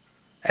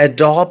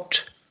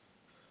adopt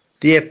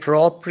the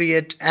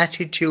appropriate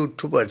attitude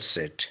towards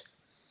it,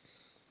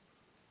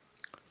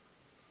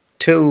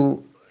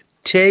 to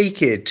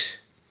take it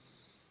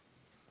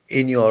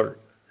in your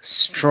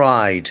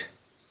stride.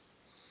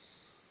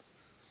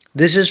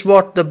 This is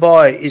what the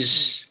boy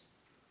is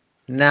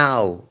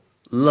now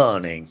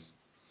learning,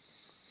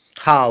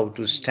 how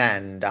to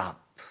stand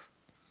up.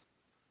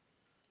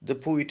 The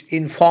poet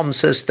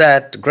informs us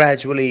that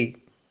gradually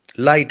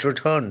light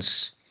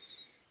returns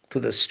to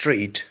the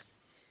street.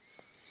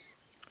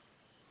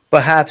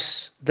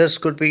 Perhaps this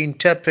could be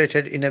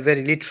interpreted in a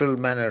very literal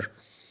manner.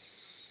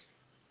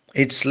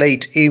 It's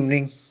late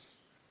evening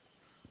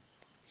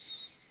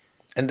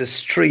and the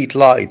street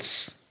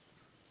lights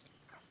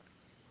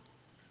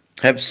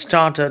have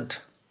started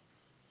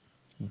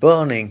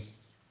burning.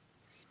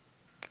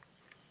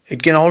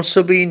 It can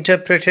also be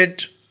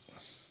interpreted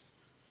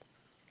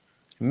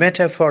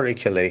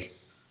metaphorically,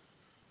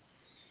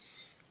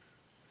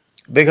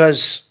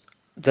 because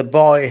the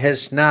boy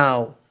has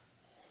now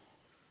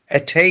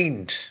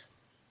attained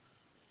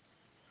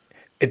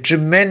a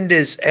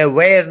tremendous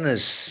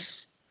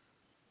awareness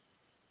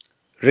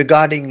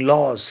regarding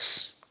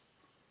loss,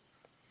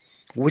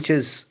 which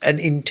is an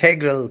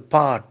integral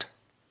part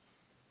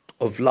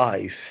of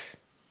life.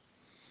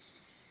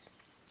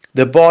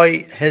 The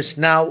boy has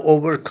now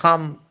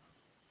overcome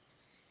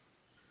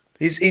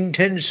his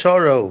intense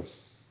sorrow,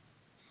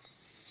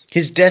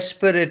 his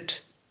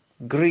desperate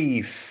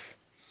grief.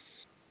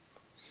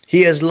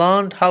 He has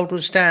learned how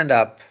to stand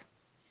up.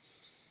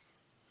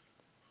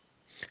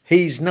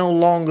 He is no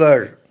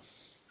longer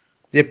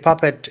the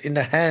puppet in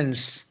the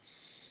hands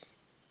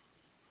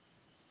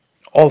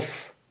of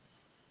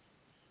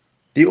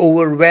the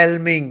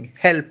overwhelming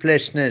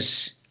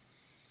helplessness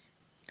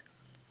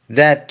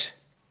that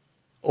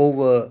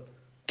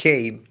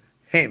overcame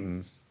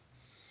him.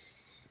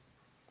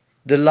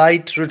 The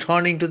light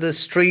returning to the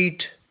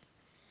street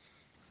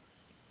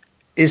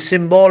is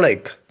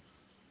symbolic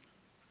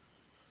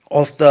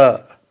of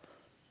the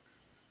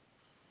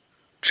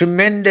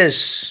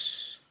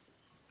tremendous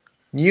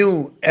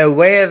new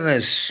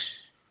awareness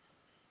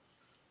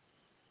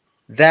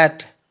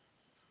that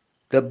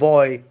the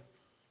boy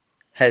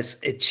has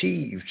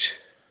achieved.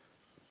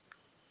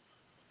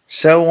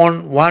 So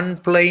on one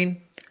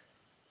plane,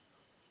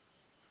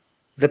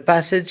 the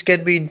passage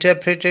can be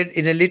interpreted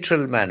in a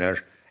literal manner,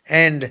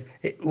 and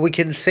we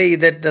can say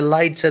that the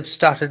lights have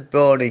started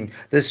burning,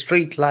 the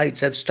street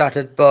lights have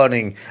started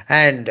burning,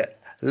 and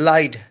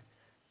light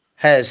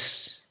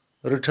has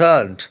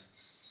returned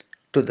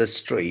to the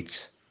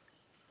streets.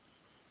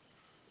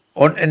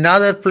 On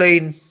another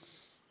plane,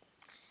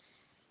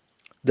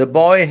 the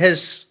boy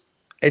has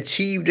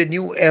achieved a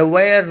new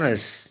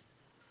awareness,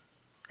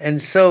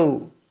 and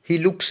so he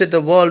looks at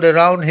the world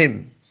around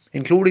him,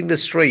 including the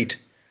street,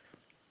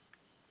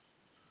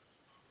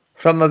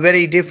 from a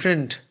very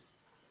different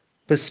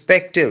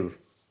perspective.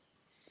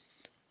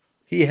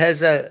 He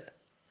has a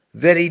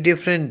very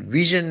different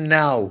vision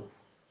now,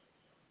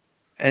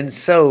 and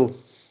so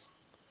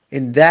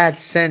in that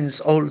sense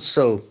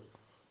also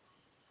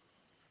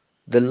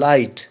The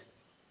light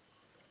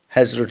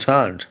has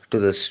returned to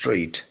the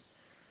street.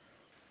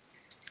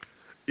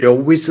 Your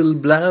whistle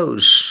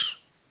blows.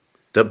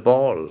 The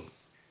ball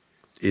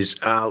is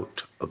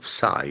out of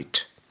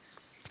sight.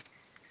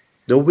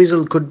 The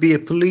whistle could be a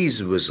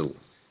police whistle,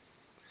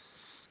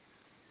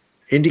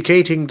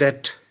 indicating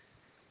that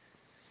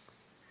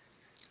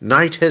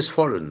night has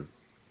fallen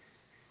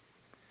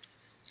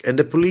and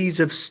the police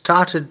have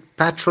started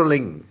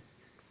patrolling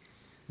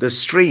the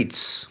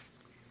streets.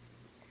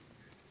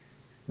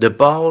 The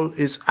ball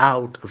is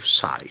out of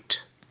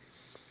sight.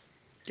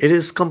 It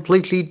is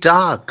completely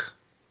dark,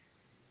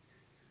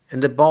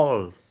 and the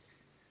ball,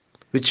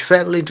 which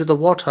fell into the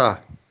water,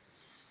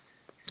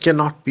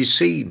 cannot be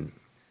seen.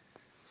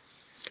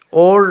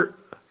 Or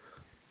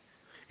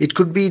it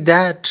could be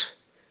that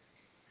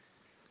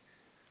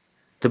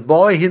the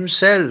boy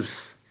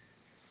himself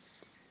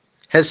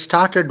has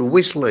started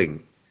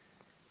whistling.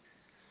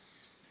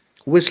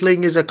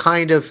 Whistling is a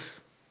kind of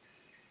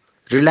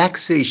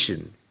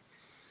relaxation.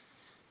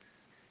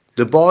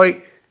 The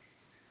boy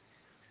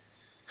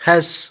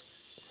has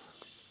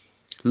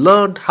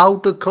learned how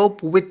to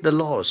cope with the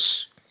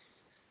loss,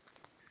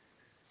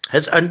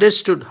 has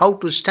understood how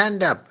to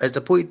stand up, as the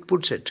poet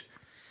puts it,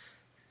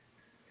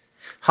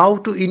 how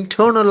to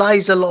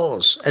internalize the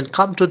loss and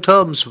come to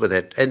terms with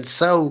it, and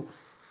so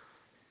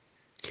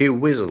he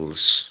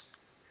whistles.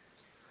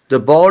 The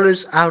ball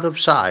is out of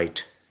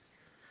sight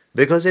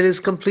because it is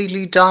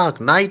completely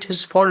dark, night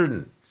has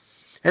fallen,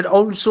 and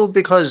also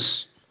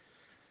because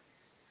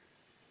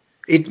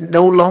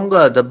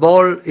the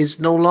ball is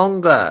no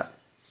longer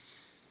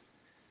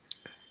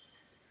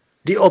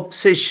the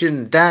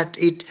obsession that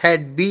it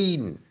had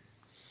been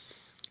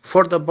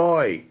for the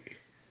boy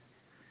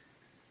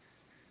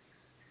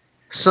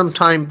some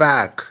time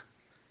back.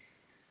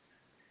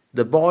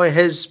 The boy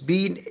has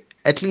been,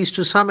 at least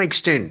to some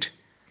extent,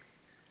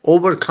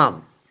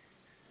 overcome.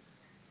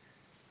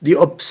 The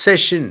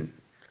obsession,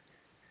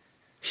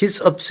 his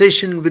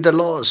obsession with the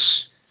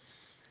loss,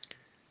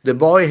 the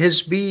boy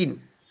has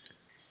been,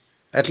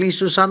 at least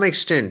to some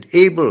extent,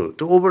 able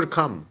to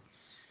overcome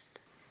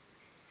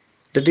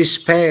the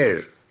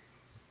despair,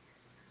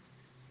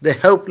 the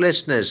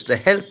hopelessness, the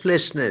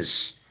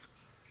helplessness,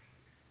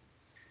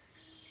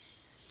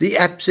 the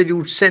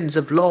absolute sense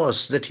of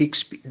loss that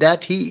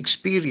he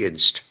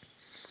experienced.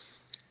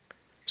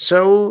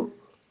 So,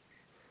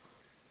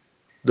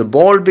 the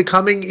ball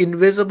becoming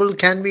invisible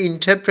can be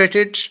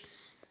interpreted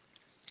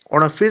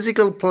on a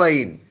physical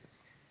plane.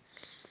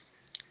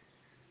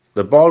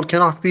 The ball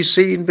cannot be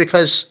seen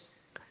because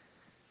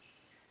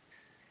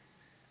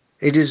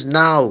it is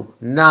now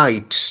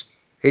night,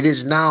 it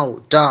is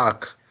now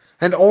dark,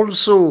 and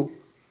also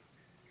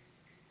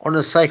on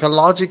a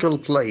psychological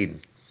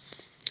plane.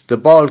 The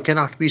ball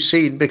cannot be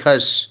seen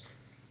because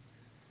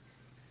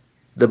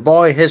the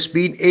boy has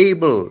been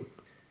able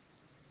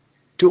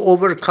to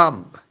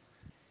overcome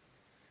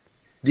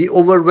the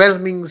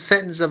overwhelming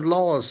sense of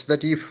loss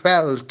that he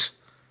felt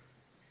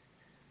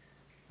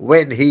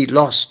when he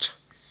lost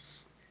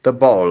the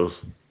ball.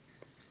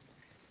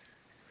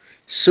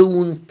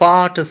 Soon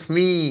part of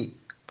me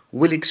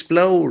will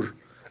explore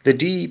the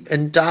deep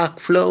and dark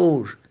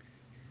floor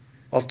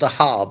of the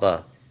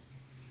harbor.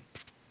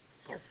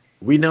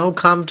 We now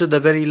come to the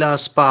very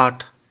last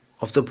part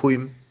of the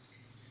poem,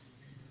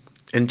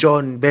 and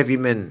John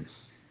Berryman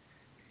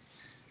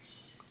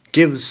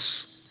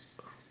gives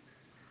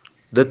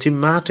the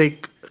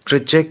thematic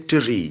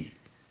trajectory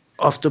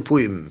of the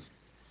poem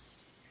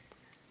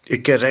a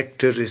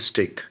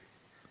characteristic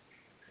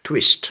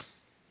twist.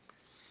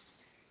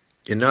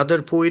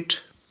 Another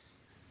poet,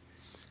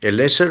 a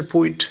lesser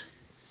poet,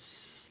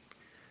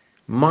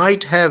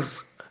 might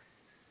have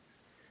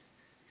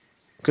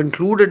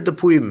concluded the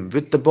poem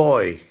with the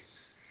boy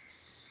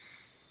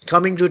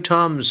coming to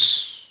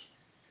terms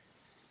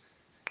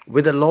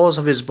with the loss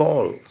of his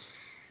ball,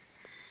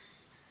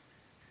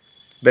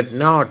 but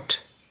not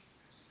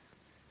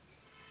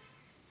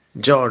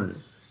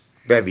John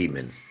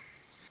Berryman.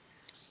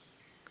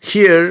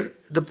 Here,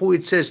 the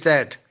poet says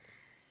that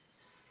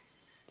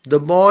the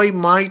boy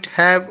might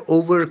have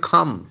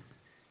overcome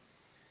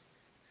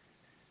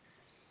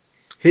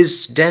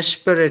his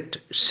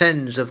desperate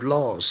sense of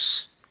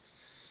loss.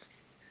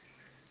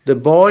 The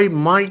boy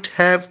might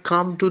have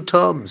come to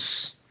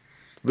terms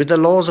with the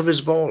loss of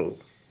his ball,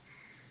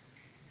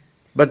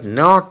 but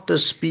not the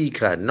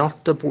speaker,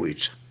 not the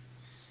poet.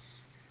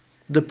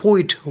 The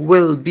poet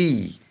will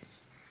be,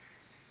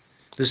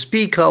 the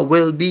speaker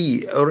will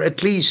be, or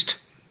at least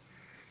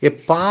a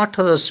part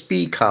of the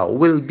speaker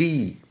will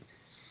be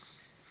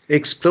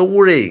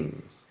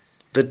exploring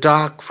the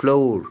dark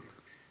floor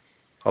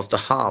of the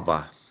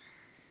harbor,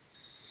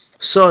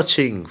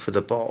 searching for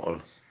the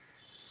ball.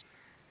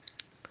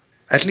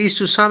 At least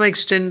to some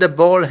extent, the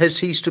ball has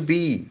ceased to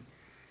be.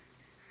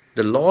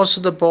 The loss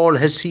of the ball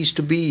has ceased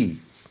to be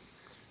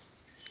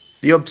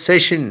the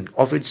obsession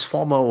of its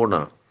former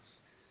owner,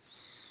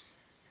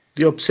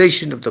 the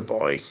obsession of the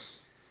boy.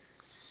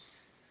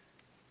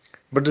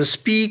 But the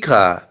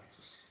speaker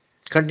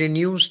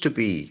continues to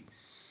be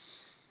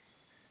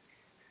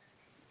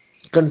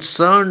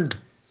concerned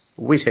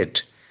with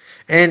it,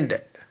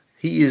 and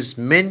he is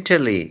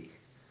mentally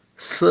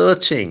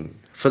searching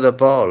for the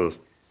ball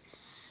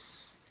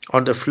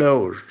on the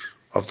floor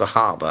of the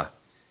harbor.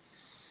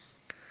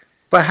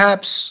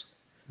 Perhaps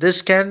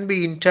this can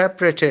be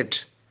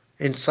interpreted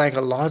in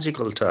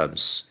psychological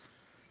terms.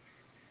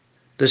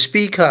 The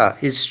speaker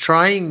is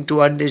trying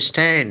to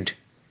understand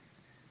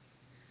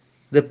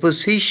the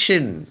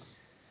position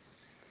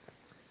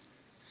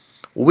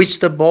which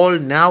the ball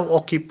now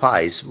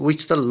occupies,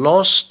 which the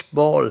lost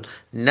ball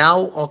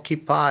now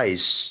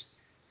occupies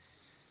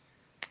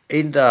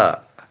in the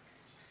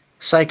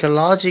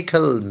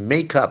psychological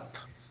makeup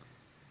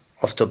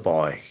of the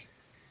boy.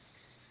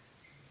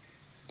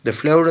 The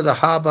floor of the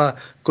harbor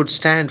could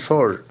stand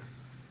for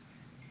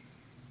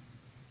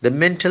the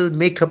mental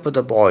makeup of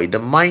the boy, the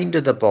mind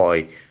of the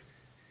boy,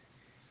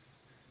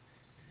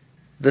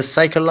 the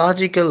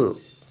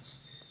psychological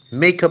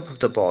makeup of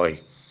the boy.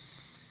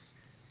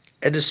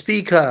 And the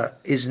speaker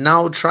is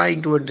now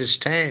trying to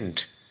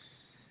understand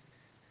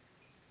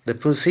the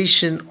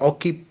position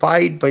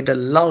occupied by the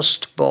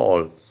lost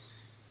ball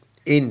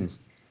in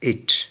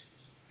it.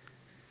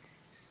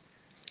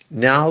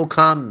 Now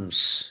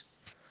comes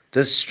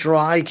the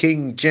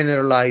striking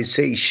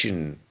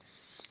generalization: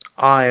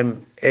 I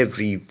am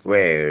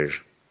everywhere.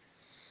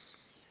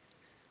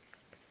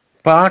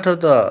 Part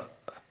of the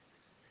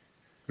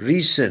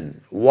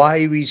reason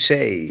why we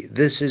say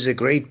this is a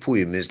great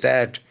poem is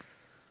that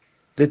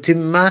the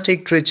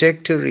thematic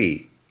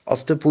trajectory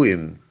of the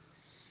poem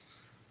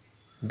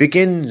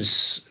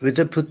begins with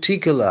a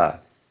particular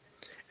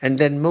and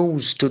then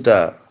moves to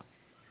the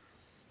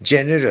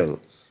general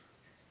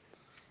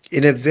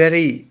in a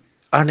very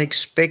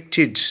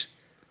unexpected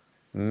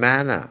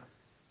manner.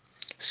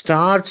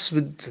 Starts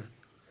with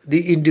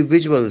the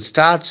individual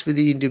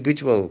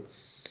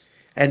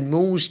and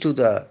moves to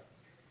the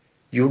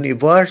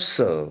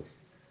universal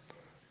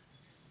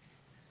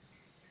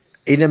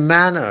in a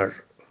manner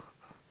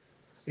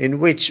in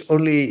which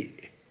only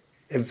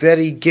a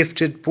very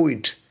gifted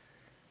poet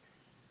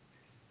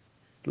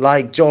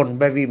like John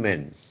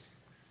Berryman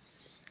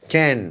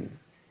can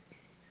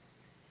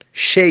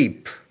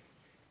shape.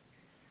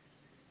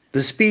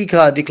 The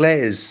speaker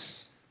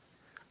declares,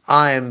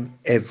 I am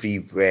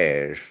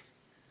everywhere.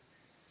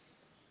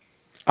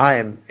 I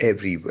am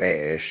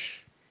everywhere.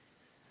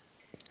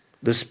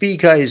 The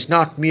speaker is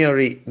not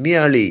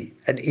merely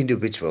an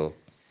individual.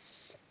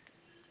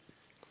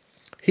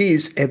 He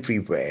is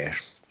everywhere.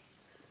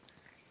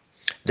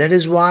 That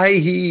is why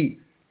he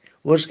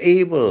was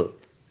able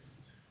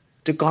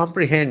to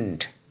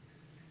comprehend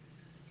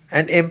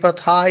and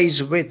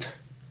empathize with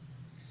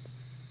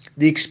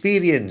the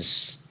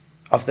experience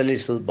of the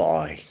little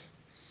boy.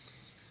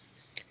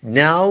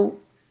 Now,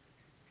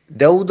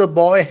 though the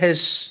boy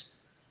has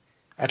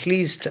at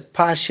least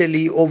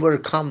partially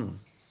overcome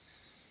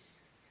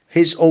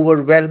his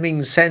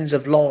overwhelming sense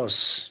of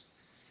loss,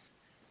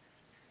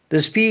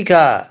 the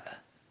speaker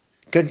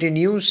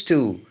continues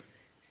to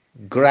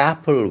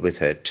grapple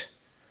with it.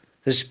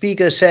 The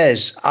speaker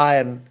says, I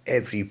am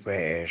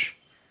everywhere.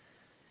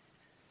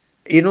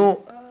 You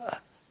know,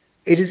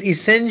 it is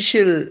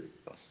essential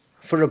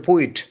for a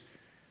poet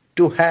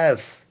to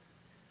have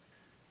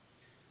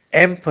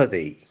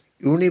empathy,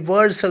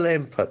 universal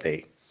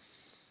empathy,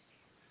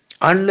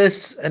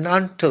 unless and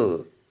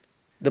until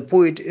the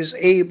poet is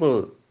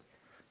able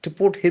to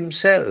put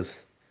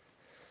himself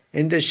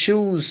in the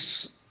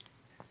shoes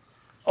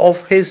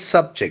of his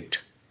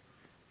subject,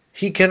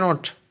 he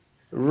cannot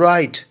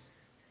write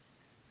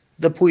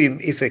the poem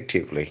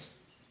effectively.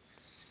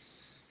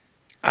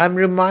 I'm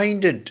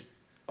reminded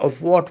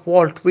of what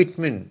Walt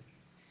Whitman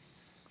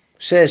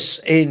says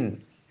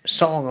in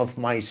Song of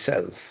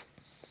Myself.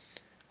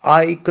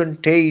 I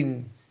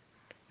contain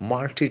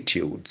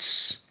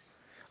multitudes.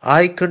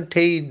 I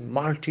contain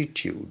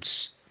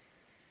multitudes.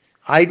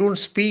 I don't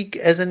speak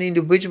as an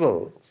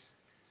individual,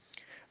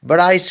 but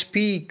I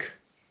speak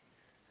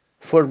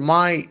for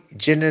my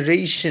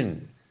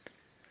generation,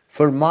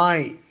 for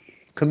my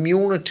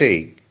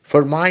community,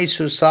 for my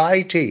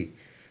society,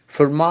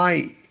 for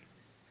my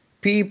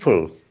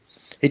people.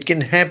 It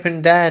can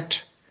happen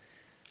that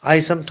I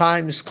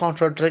sometimes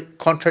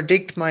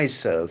contradict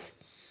myself,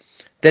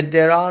 that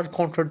there are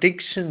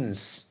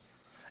contradictions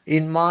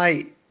in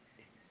my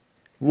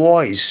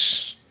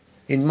voice,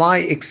 in my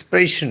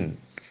expression,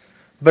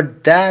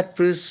 but that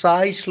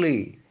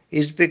precisely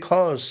is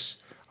because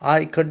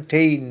I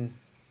contain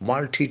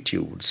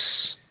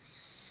multitudes.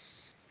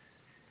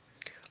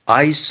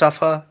 I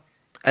suffer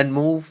and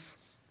move,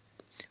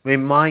 my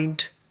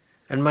mind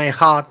and my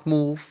heart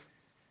move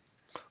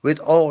with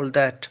all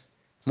that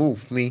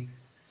move me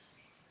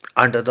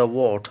under the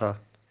water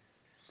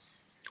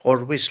or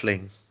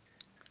whistling.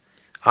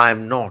 I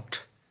am not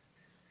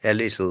a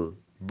little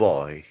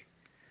boy.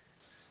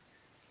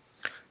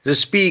 The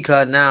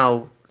speaker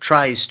now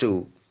tries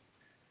to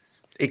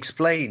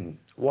explain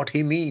what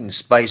he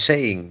means by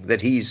saying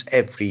that he is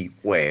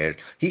everywhere.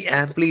 He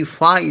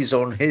amplifies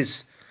on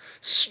his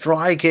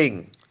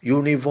striking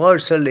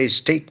universalist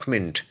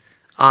statement,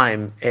 I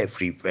am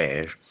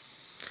everywhere.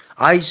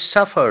 I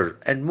suffer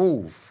and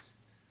move.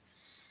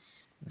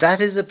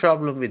 That is the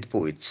problem with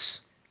poets.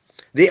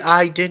 They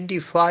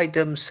identify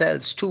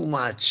themselves too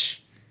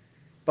much,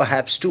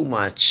 perhaps too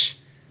much,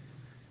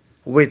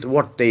 with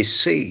what they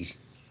see.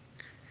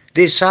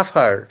 They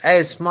suffer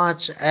as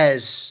much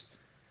as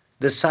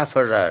the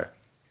sufferer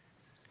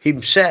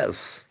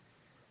himself,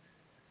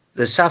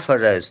 the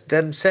sufferers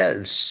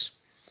themselves,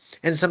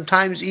 and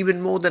sometimes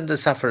even more than the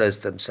sufferers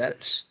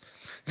themselves.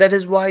 That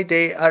is why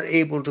they are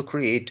able to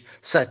create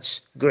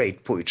such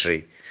great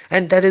poetry.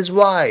 And that is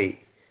why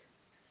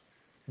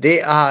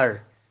they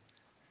are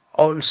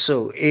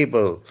also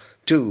able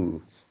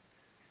to,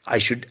 I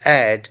should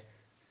add,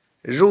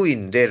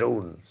 ruin their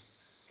own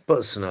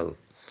personal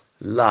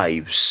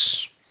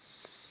lives.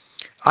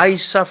 I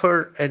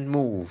suffer and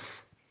move.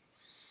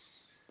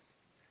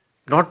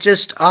 Not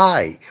just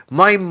I,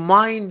 my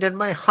mind and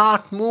my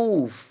heart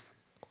move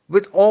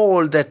with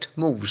all that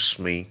moves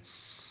me,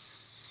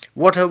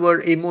 whatever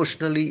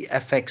emotionally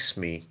affects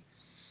me.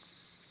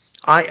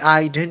 I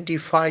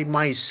identify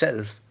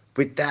myself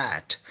with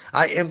that.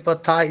 I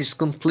empathize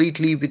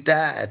completely with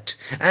that.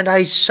 And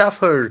I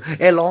suffer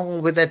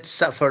along with that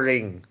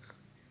suffering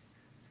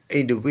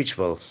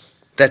individual,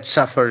 that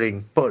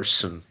suffering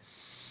person.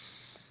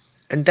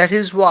 And that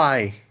is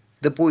why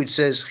the poet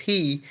says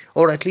he,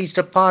 or at least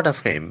a part of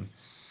him,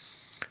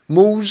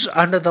 moves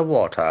under the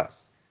water.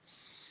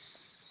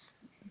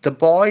 The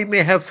boy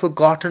may have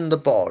forgotten the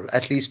ball,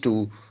 at least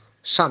to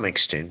some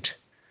extent,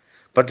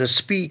 but the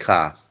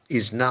speaker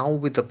is now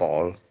with the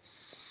ball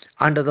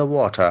under the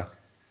water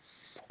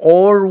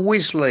or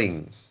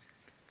whistling.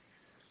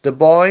 The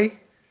boy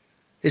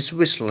is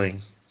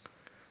whistling.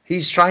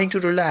 He's trying to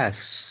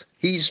relax.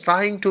 He's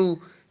trying to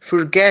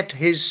forget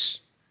his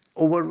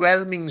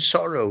overwhelming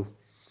sorrow.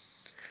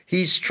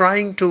 He's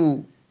trying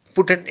to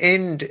put an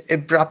end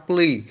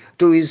abruptly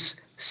to his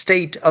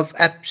state of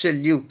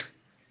absolute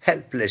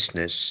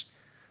helplessness.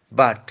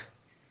 But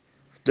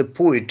the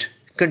poet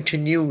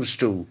continues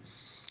to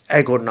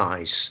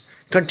agonize,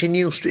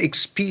 continues to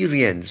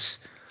experience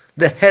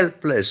the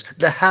helpless,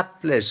 the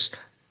hapless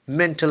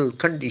mental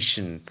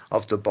condition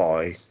of the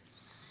boy.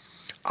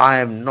 I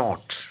am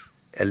not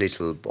a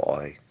little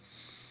boy.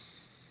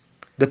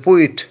 The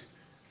poet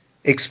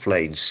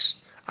explains,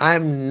 I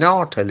am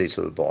not a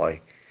little boy.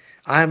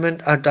 I am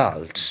an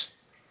adult.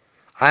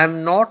 I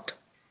am not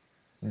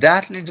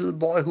that little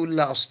boy who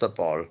lost the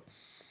ball.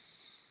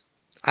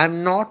 I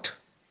am not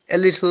a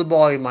little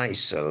boy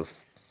myself.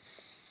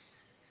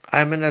 I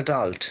am an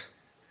adult.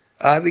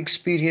 I have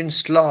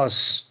experienced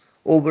loss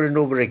over and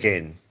over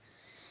again.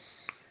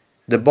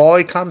 The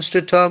boy comes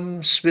to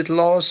terms with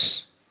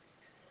loss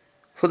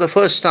for the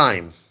first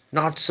time.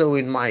 Not so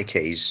in my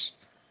case.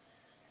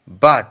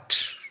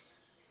 But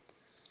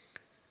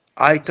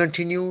I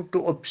continue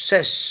to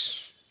obsess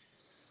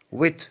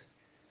with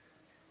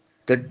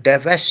the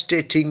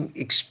devastating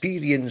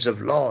experience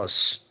of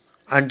loss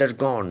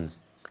undergone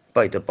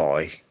by the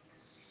boy.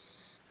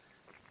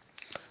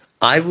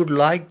 I would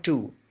like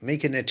to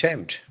make an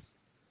attempt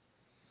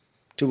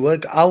to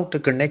work out a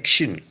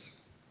connection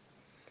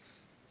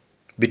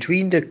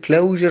between the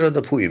closure of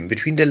the poem,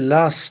 between the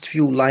last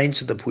few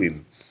lines of the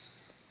poem,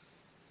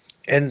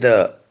 and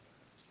the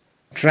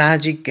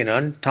tragic and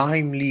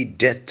untimely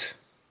death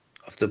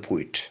of the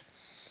poet.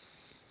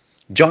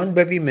 John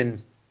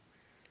Berryman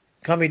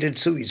committed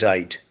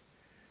suicide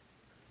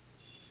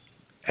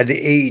at the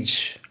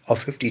age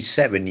of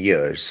 57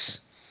 years.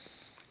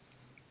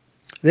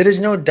 There is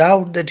no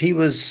doubt that he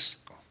was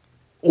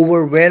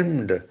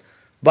overwhelmed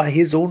by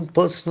his own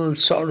personal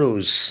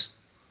sorrows,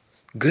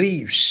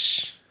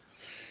 griefs,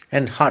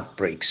 and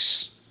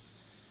heartbreaks.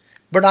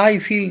 But I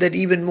feel that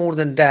even more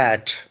than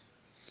that,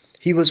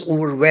 he was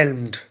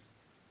overwhelmed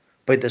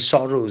by the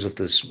sorrows of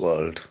this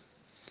world.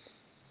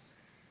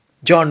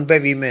 John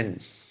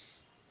Berryman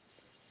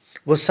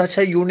was such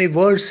a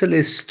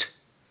universalist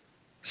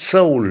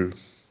soul,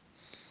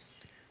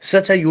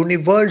 such a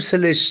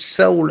universalist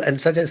soul and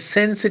such a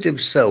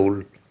sensitive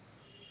soul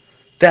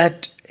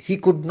that he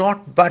could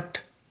not but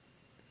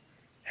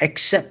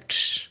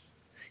accept,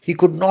 he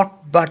could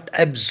not but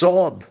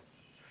absorb,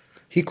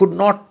 he could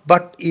not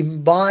but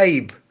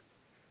imbibe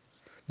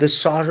the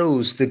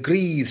sorrows, the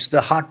griefs,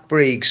 the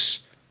heartbreaks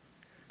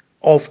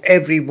of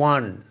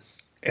everyone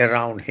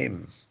around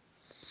him.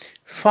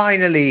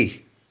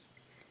 Finally,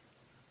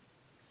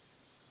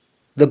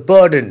 the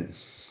burden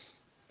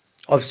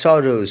of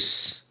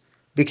sorrows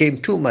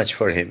became too much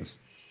for him,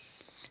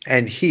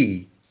 and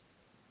he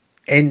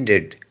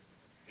ended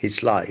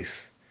his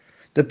life.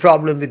 The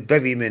problem with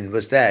Berryman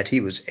was that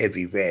he was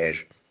everywhere,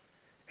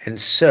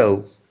 and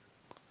so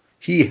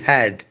he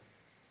had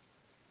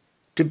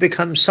to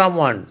become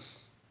someone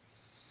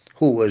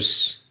who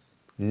was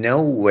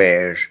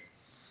nowhere.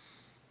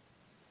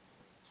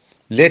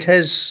 Let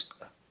us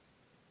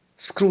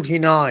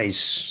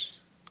scrutinize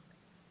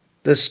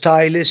the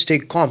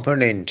stylistic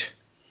component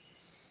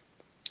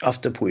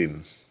of the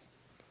poem.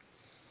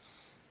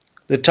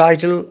 The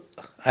title,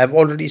 I have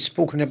already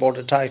spoken about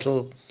the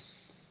title.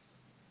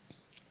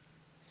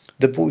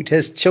 The poet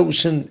has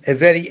chosen a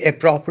very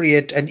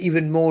appropriate and,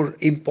 even more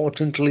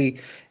importantly,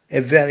 a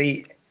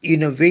very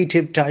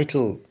innovative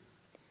title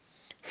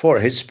for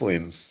his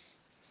poem,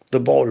 the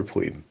ball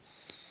poem.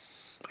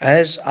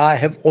 As I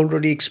have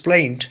already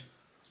explained,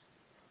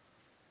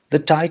 the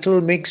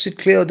title makes it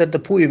clear that the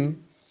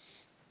poem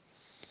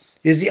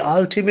is the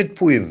ultimate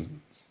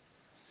poem,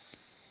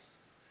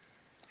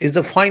 is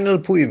the final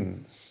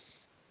poem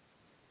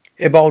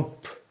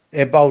about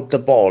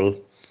the ball,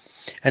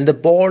 and the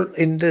ball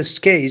in this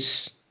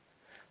case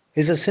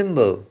is a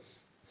symbol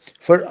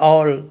for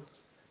all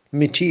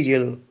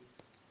material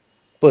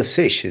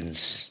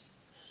possessions.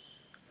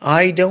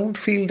 I don't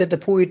feel that the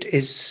poet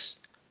is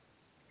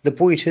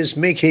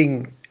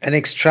making an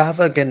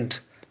extravagant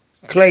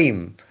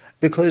claim,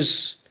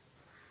 because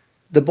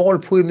the ball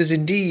poem is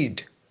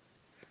indeed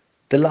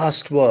the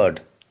last word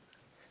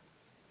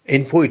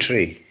in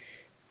poetry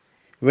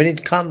when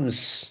it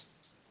comes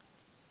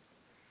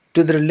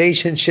to the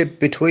relationship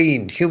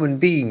between human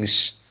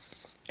beings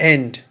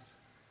and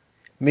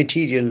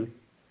material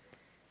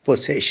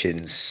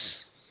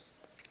possessions.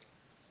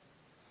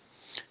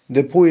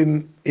 The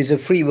poem is a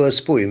free verse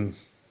poem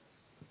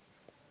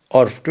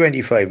of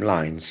 25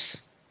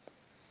 lines.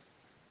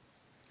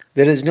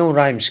 There is no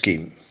rhyme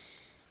scheme.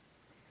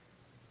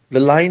 The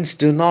lines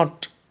do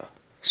not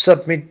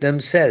submit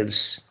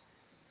themselves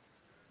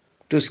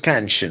to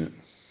scansion.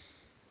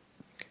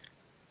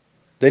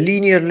 The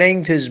linear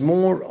length is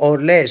more or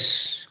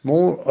less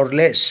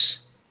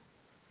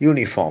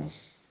uniform.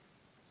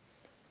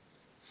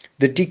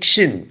 The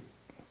diction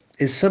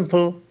is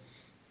simple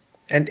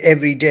and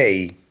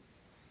everyday.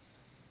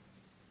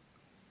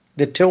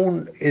 The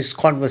tone is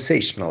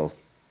conversational.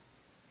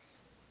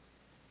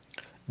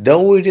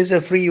 Though it is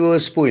a free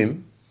verse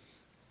poem,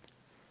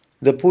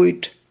 the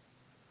poet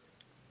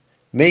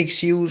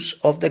makes use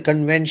of the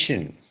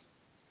convention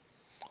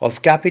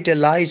of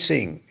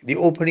capitalizing the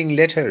opening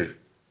letter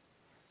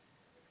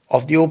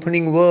of the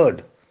opening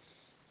word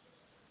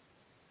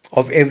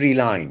of every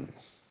line.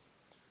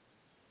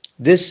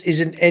 This is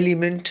an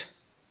element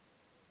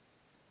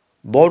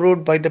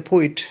borrowed by the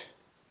poet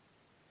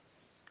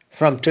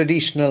from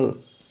traditional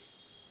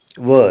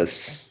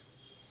verse.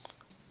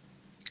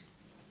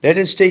 Let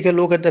us take a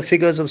look at the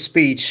figures of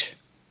speech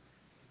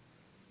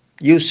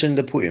used in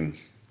the poem.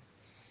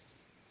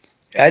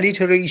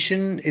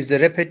 Alliteration is the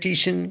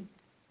repetition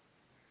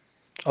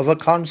of a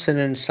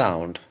consonant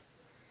sound.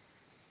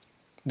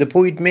 The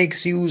poet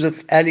makes use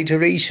of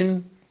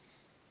alliteration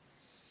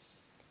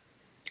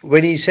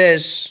when he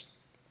says,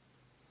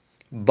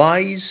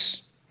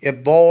 buys a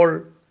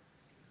ball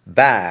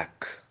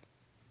back.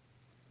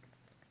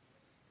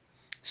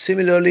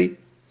 Similarly,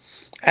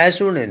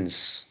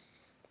 assonance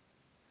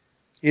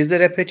is the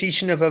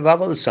repetition of a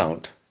vowel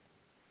sound.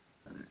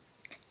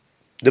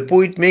 The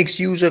poet makes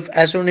use of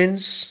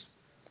assonance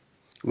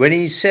when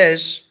he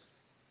says,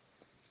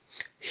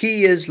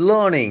 he is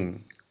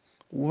learning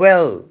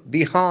well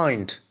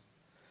behind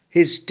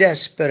his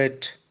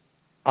desperate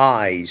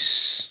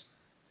eyes.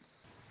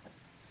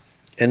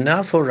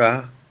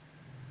 Anaphora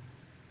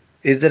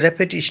is the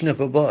repetition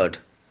of a word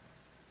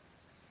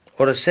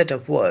or a set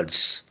of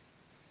words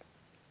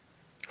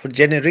for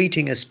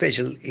generating a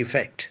special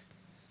effect.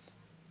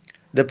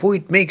 The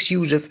poet makes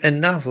use of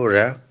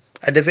anaphora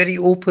at the very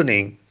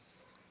opening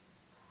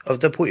of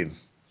the poem.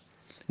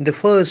 In the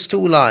first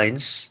two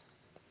lines,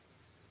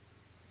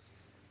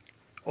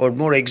 or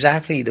more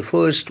exactly, the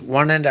first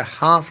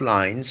 1.5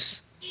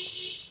 lines,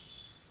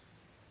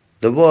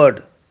 the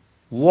word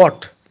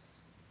what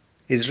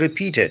is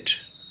repeated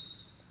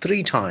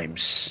 3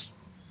 times.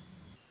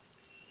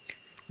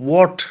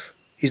 What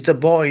is the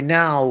boy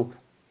now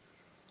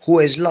who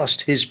has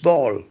lost his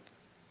ball?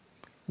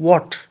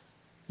 What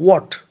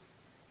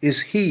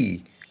is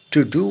he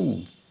to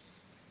do?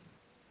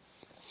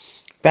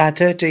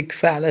 Pathetic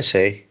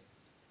fallacy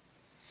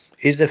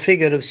is the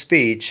figure of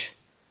speech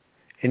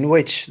in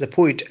which the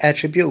poet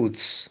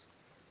attributes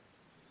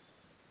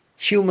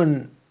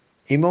human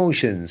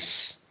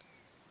emotions,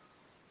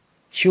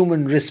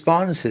 human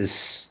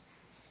responses,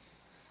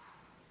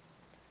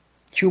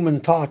 human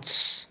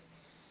thoughts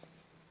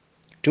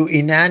to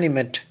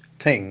inanimate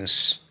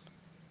things.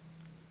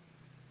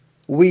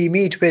 We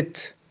meet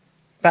with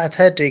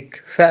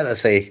pathetic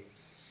fallacy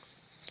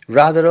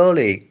rather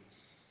early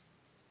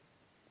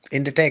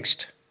in the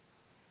text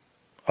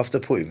of the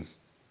poem.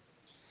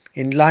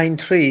 In line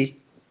 3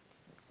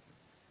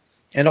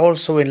 and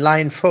also in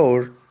line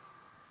 4,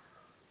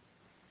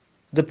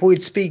 the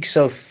poet speaks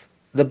of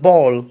the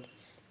ball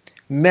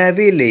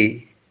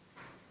merrily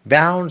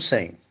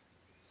bouncing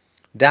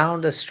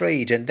down the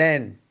street and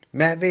then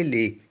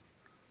merrily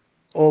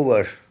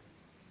over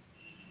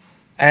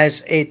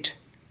as it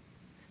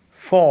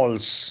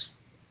falls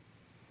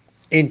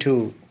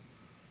into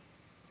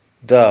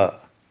the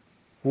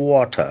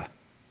water.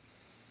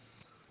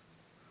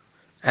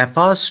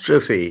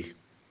 Apostrophe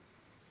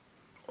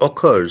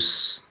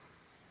occurs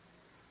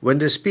when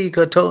the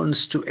speaker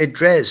turns to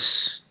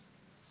address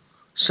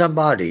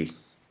somebody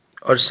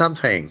or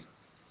something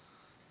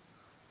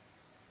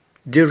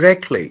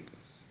directly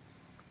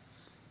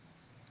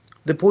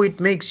The poet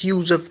makes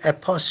use of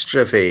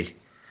apostrophe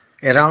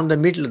around the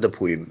middle of the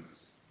poem.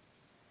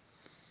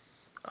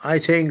 I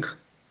think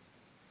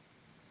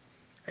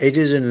it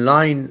is in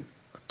line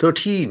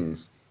 13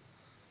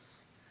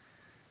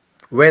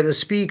 where the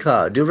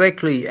speaker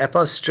directly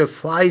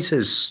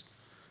apostrophizes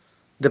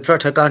the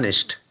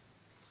protagonist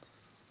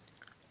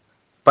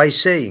by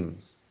saying,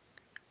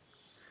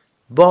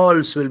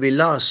 "Balls will be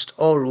lost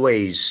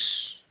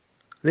always,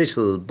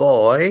 little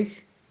boy."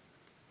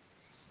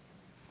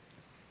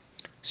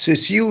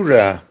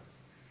 Caesura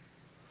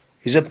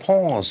is a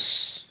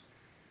pause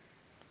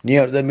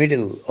near the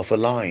middle of a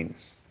line.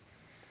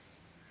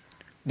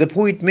 The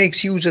poet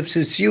makes use of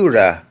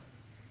caesura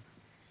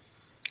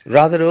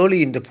rather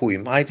early in the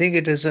poem. I think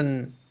it is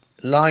in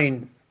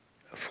line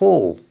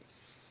 4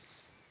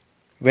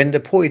 when the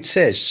poet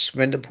says,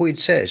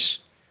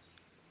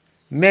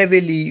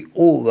 "Merrily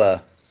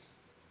over,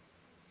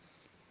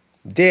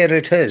 there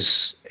it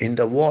is in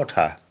the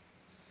water."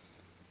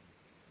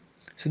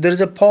 So there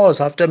is a pause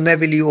after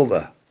merrily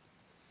over.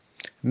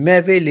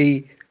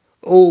 Merrily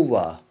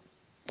over,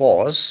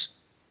 pause,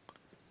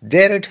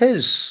 there it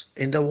is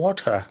in the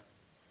water.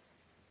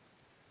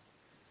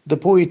 The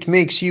poet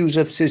makes use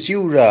of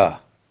caesura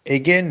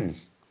again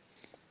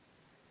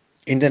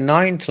in the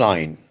 9th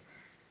line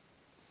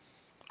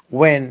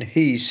when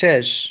he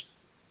says,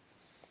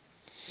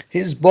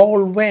 "His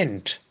ball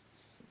went,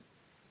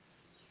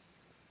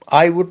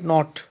 I would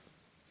not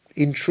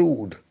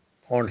intrude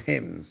on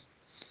him."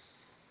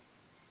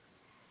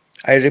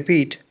 I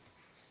repeat,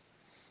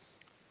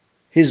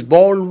 his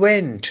ball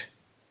went,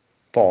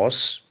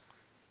 pause,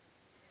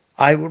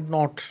 I would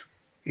not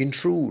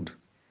intrude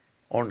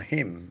on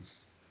him.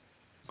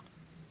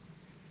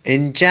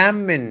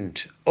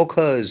 Enjambment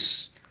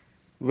occurs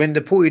when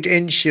the poet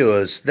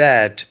ensures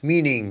that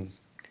meaning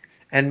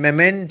and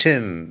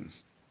momentum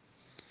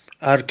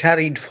are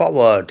carried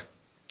forward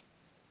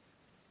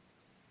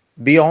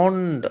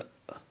beyond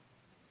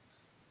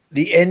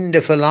the end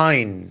of a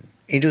line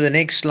into the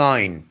next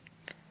line,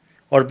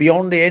 or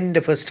beyond the end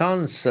of a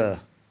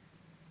stanza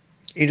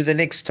into the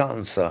next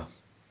stanza.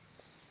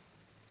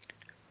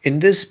 In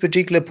this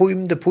particular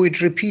poem, the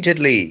poet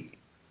repeatedly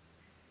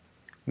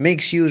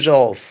makes use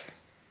of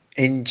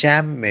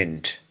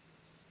enjambment,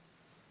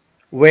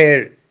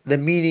 where the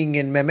meaning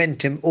and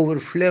momentum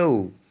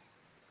overflow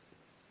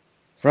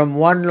from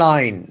one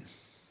line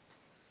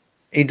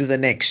into the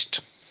next.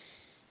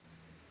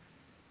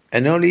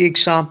 An early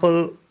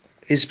example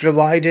is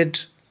provided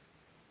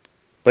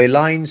by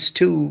lines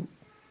 2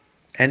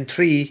 and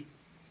 3.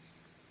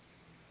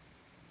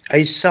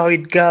 "I saw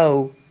it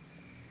go,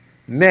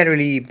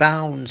 merrily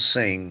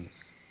bouncing."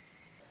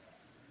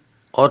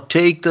 Or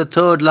take the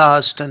third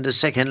last and the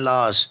second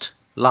last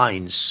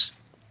lines.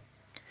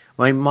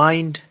 "My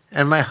mind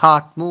and my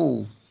heart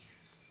move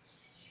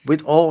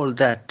with all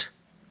that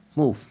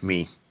moved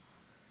me."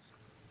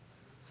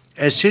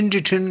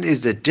 Asyndeton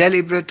is the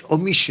deliberate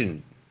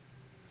omission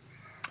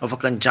of a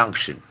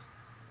conjunction,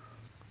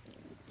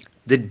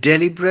 the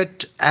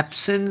deliberate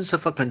absence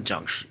of a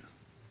conjunction.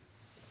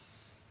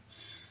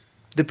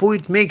 The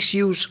poet makes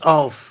use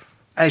of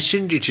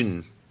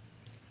asyndeton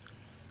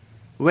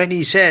when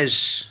he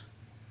says,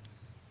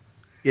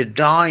 "A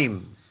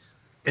dime,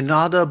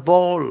 another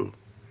ball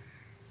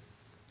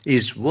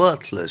is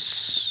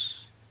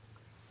worthless."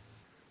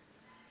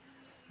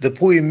 The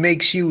poem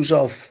makes use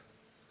of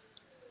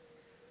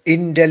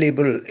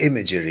indelible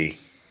imagery.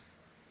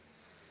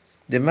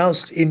 The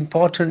most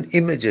important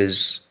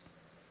images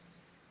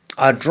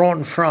are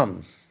drawn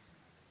from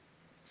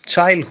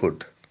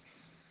childhood,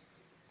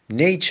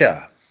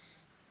 nature,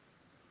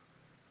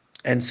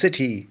 and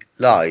city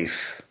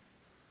life.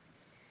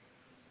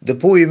 The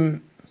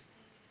poem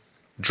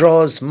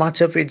draws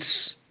much of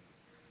its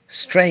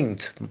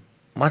strength,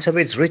 much of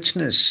its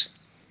richness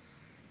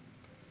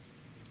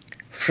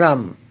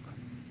from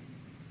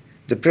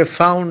the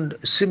profound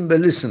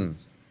symbolism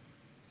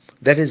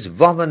that is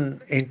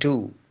woven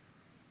into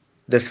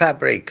the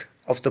fabric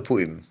of the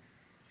poem.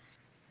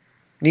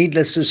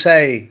 Needless to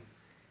say,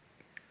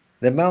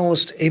 the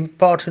most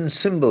important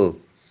symbol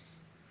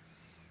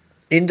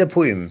in the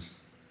poem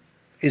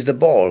is the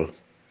ball.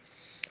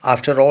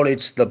 After all,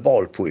 it's the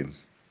ball poem.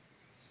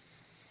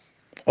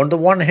 On the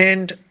one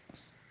hand,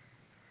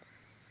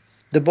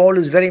 the ball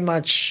is very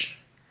much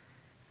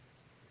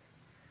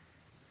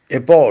a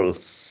ball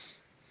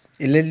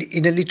in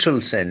a literal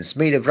sense,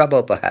 made of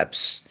rubber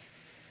perhaps.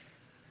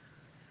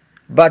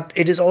 But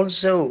it is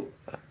also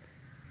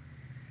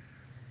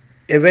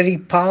a very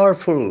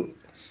powerful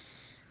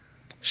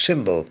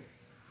symbol.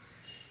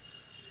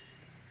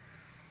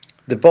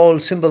 The ball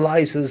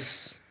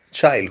symbolizes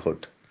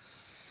childhood.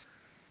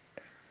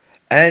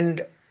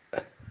 And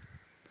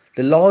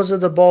the loss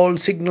of the ball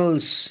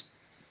signals,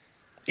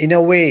 in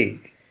a way,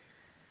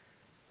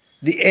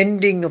 the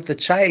ending of the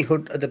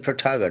childhood of the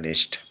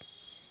protagonist.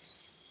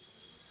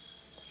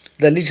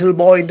 The little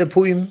boy in the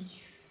poem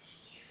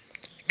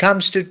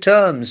comes to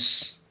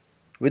terms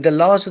with the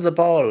loss of the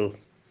ball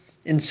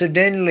and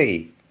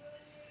suddenly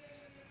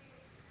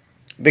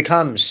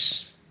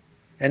becomes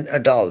an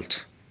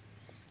adult.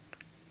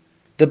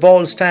 The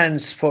ball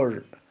stands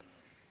for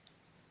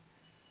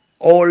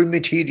all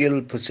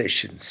material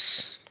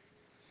possessions.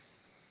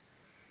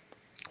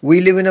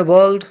 We live in a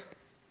world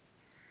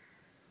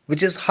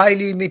which is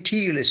highly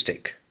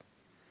materialistic,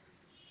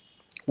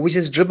 which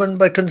is driven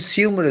by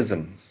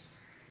consumerism.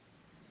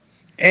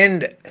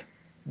 And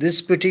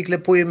this particular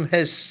poem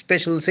has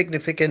special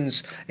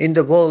significance in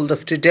the world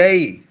of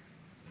today.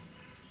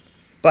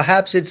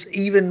 Perhaps it's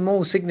even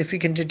more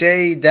significant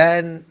today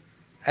than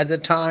at the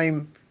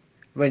time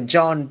when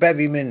John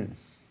Berryman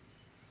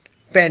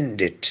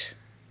penned it.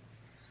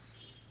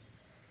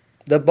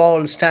 The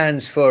ball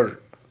stands for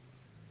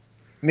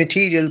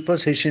material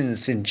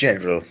possessions in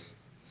general.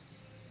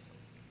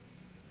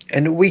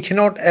 And we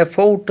cannot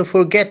afford to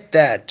forget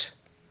that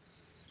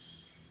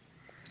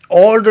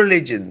all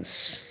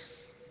religions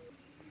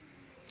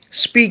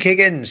speak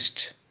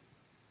against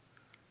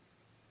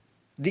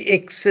the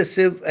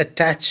excessive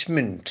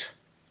attachment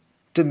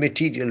to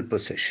material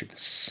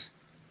possessions.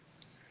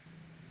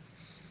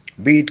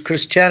 Be it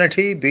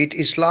Christianity, be it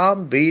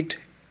Islam, be it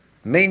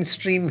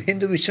mainstream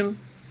Hinduism,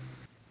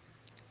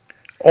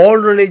 all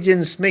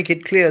religions make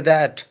it clear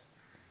that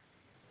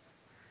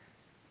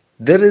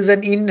there is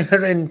an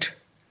inherent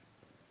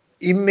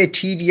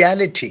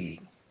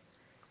immateriality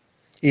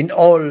in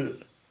all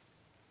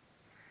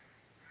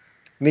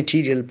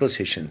material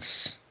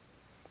possessions.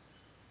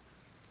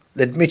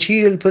 That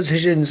material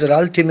possessions are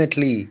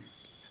ultimately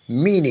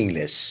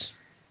meaningless.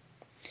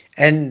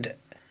 And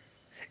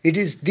it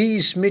is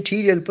these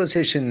material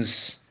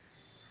possessions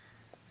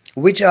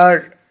which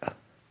are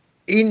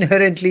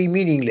inherently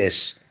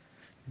meaningless,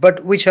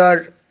 but which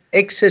are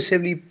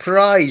excessively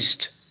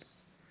prized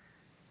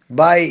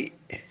by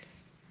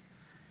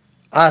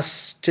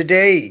us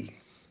today.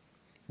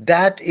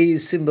 That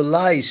is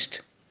symbolized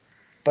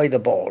by the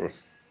ball.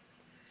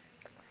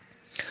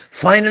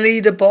 Finally,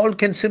 the ball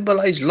can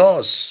symbolize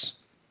loss,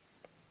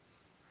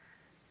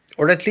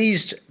 or at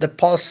least the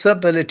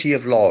possibility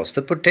of loss,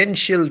 the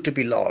potential to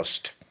be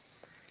lost.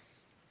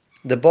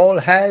 The ball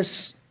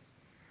has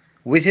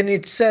within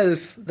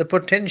itself the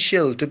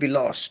potential to be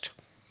lost,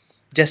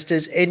 just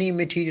as any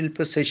material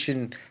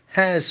possession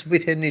has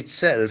within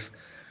itself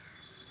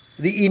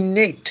the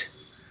innate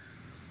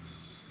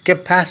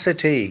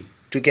capacity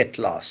to get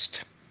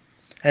lost,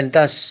 and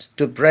thus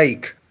to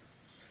break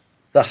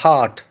the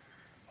heart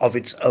of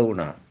its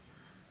owner.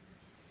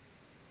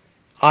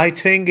 I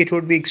think it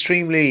would be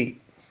extremely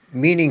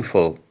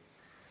meaningful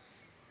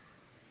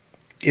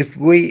if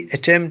we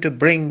attempt to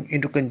bring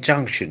into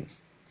conjunction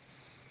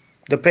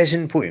the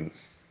present poem,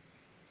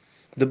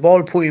 the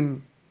ball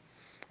poem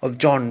of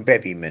John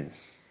Berryman,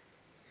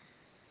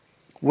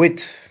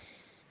 with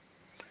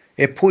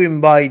a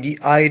poem by the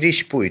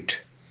Irish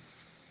poet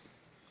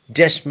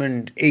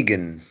Desmond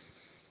Egan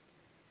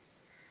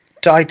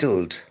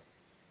titled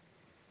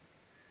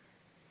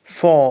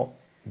For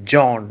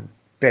John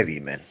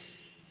Berryman.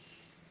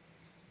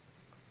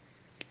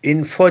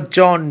 In For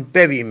John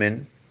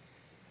Berryman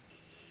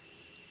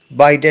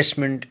by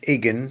Desmond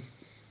Egan,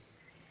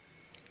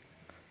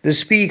 the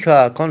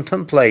speaker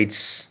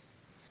contemplates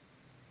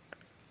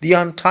the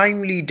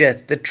untimely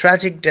death, the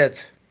tragic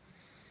death,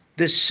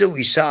 the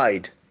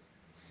suicide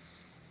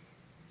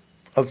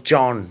of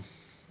John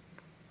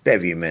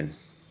Berryman.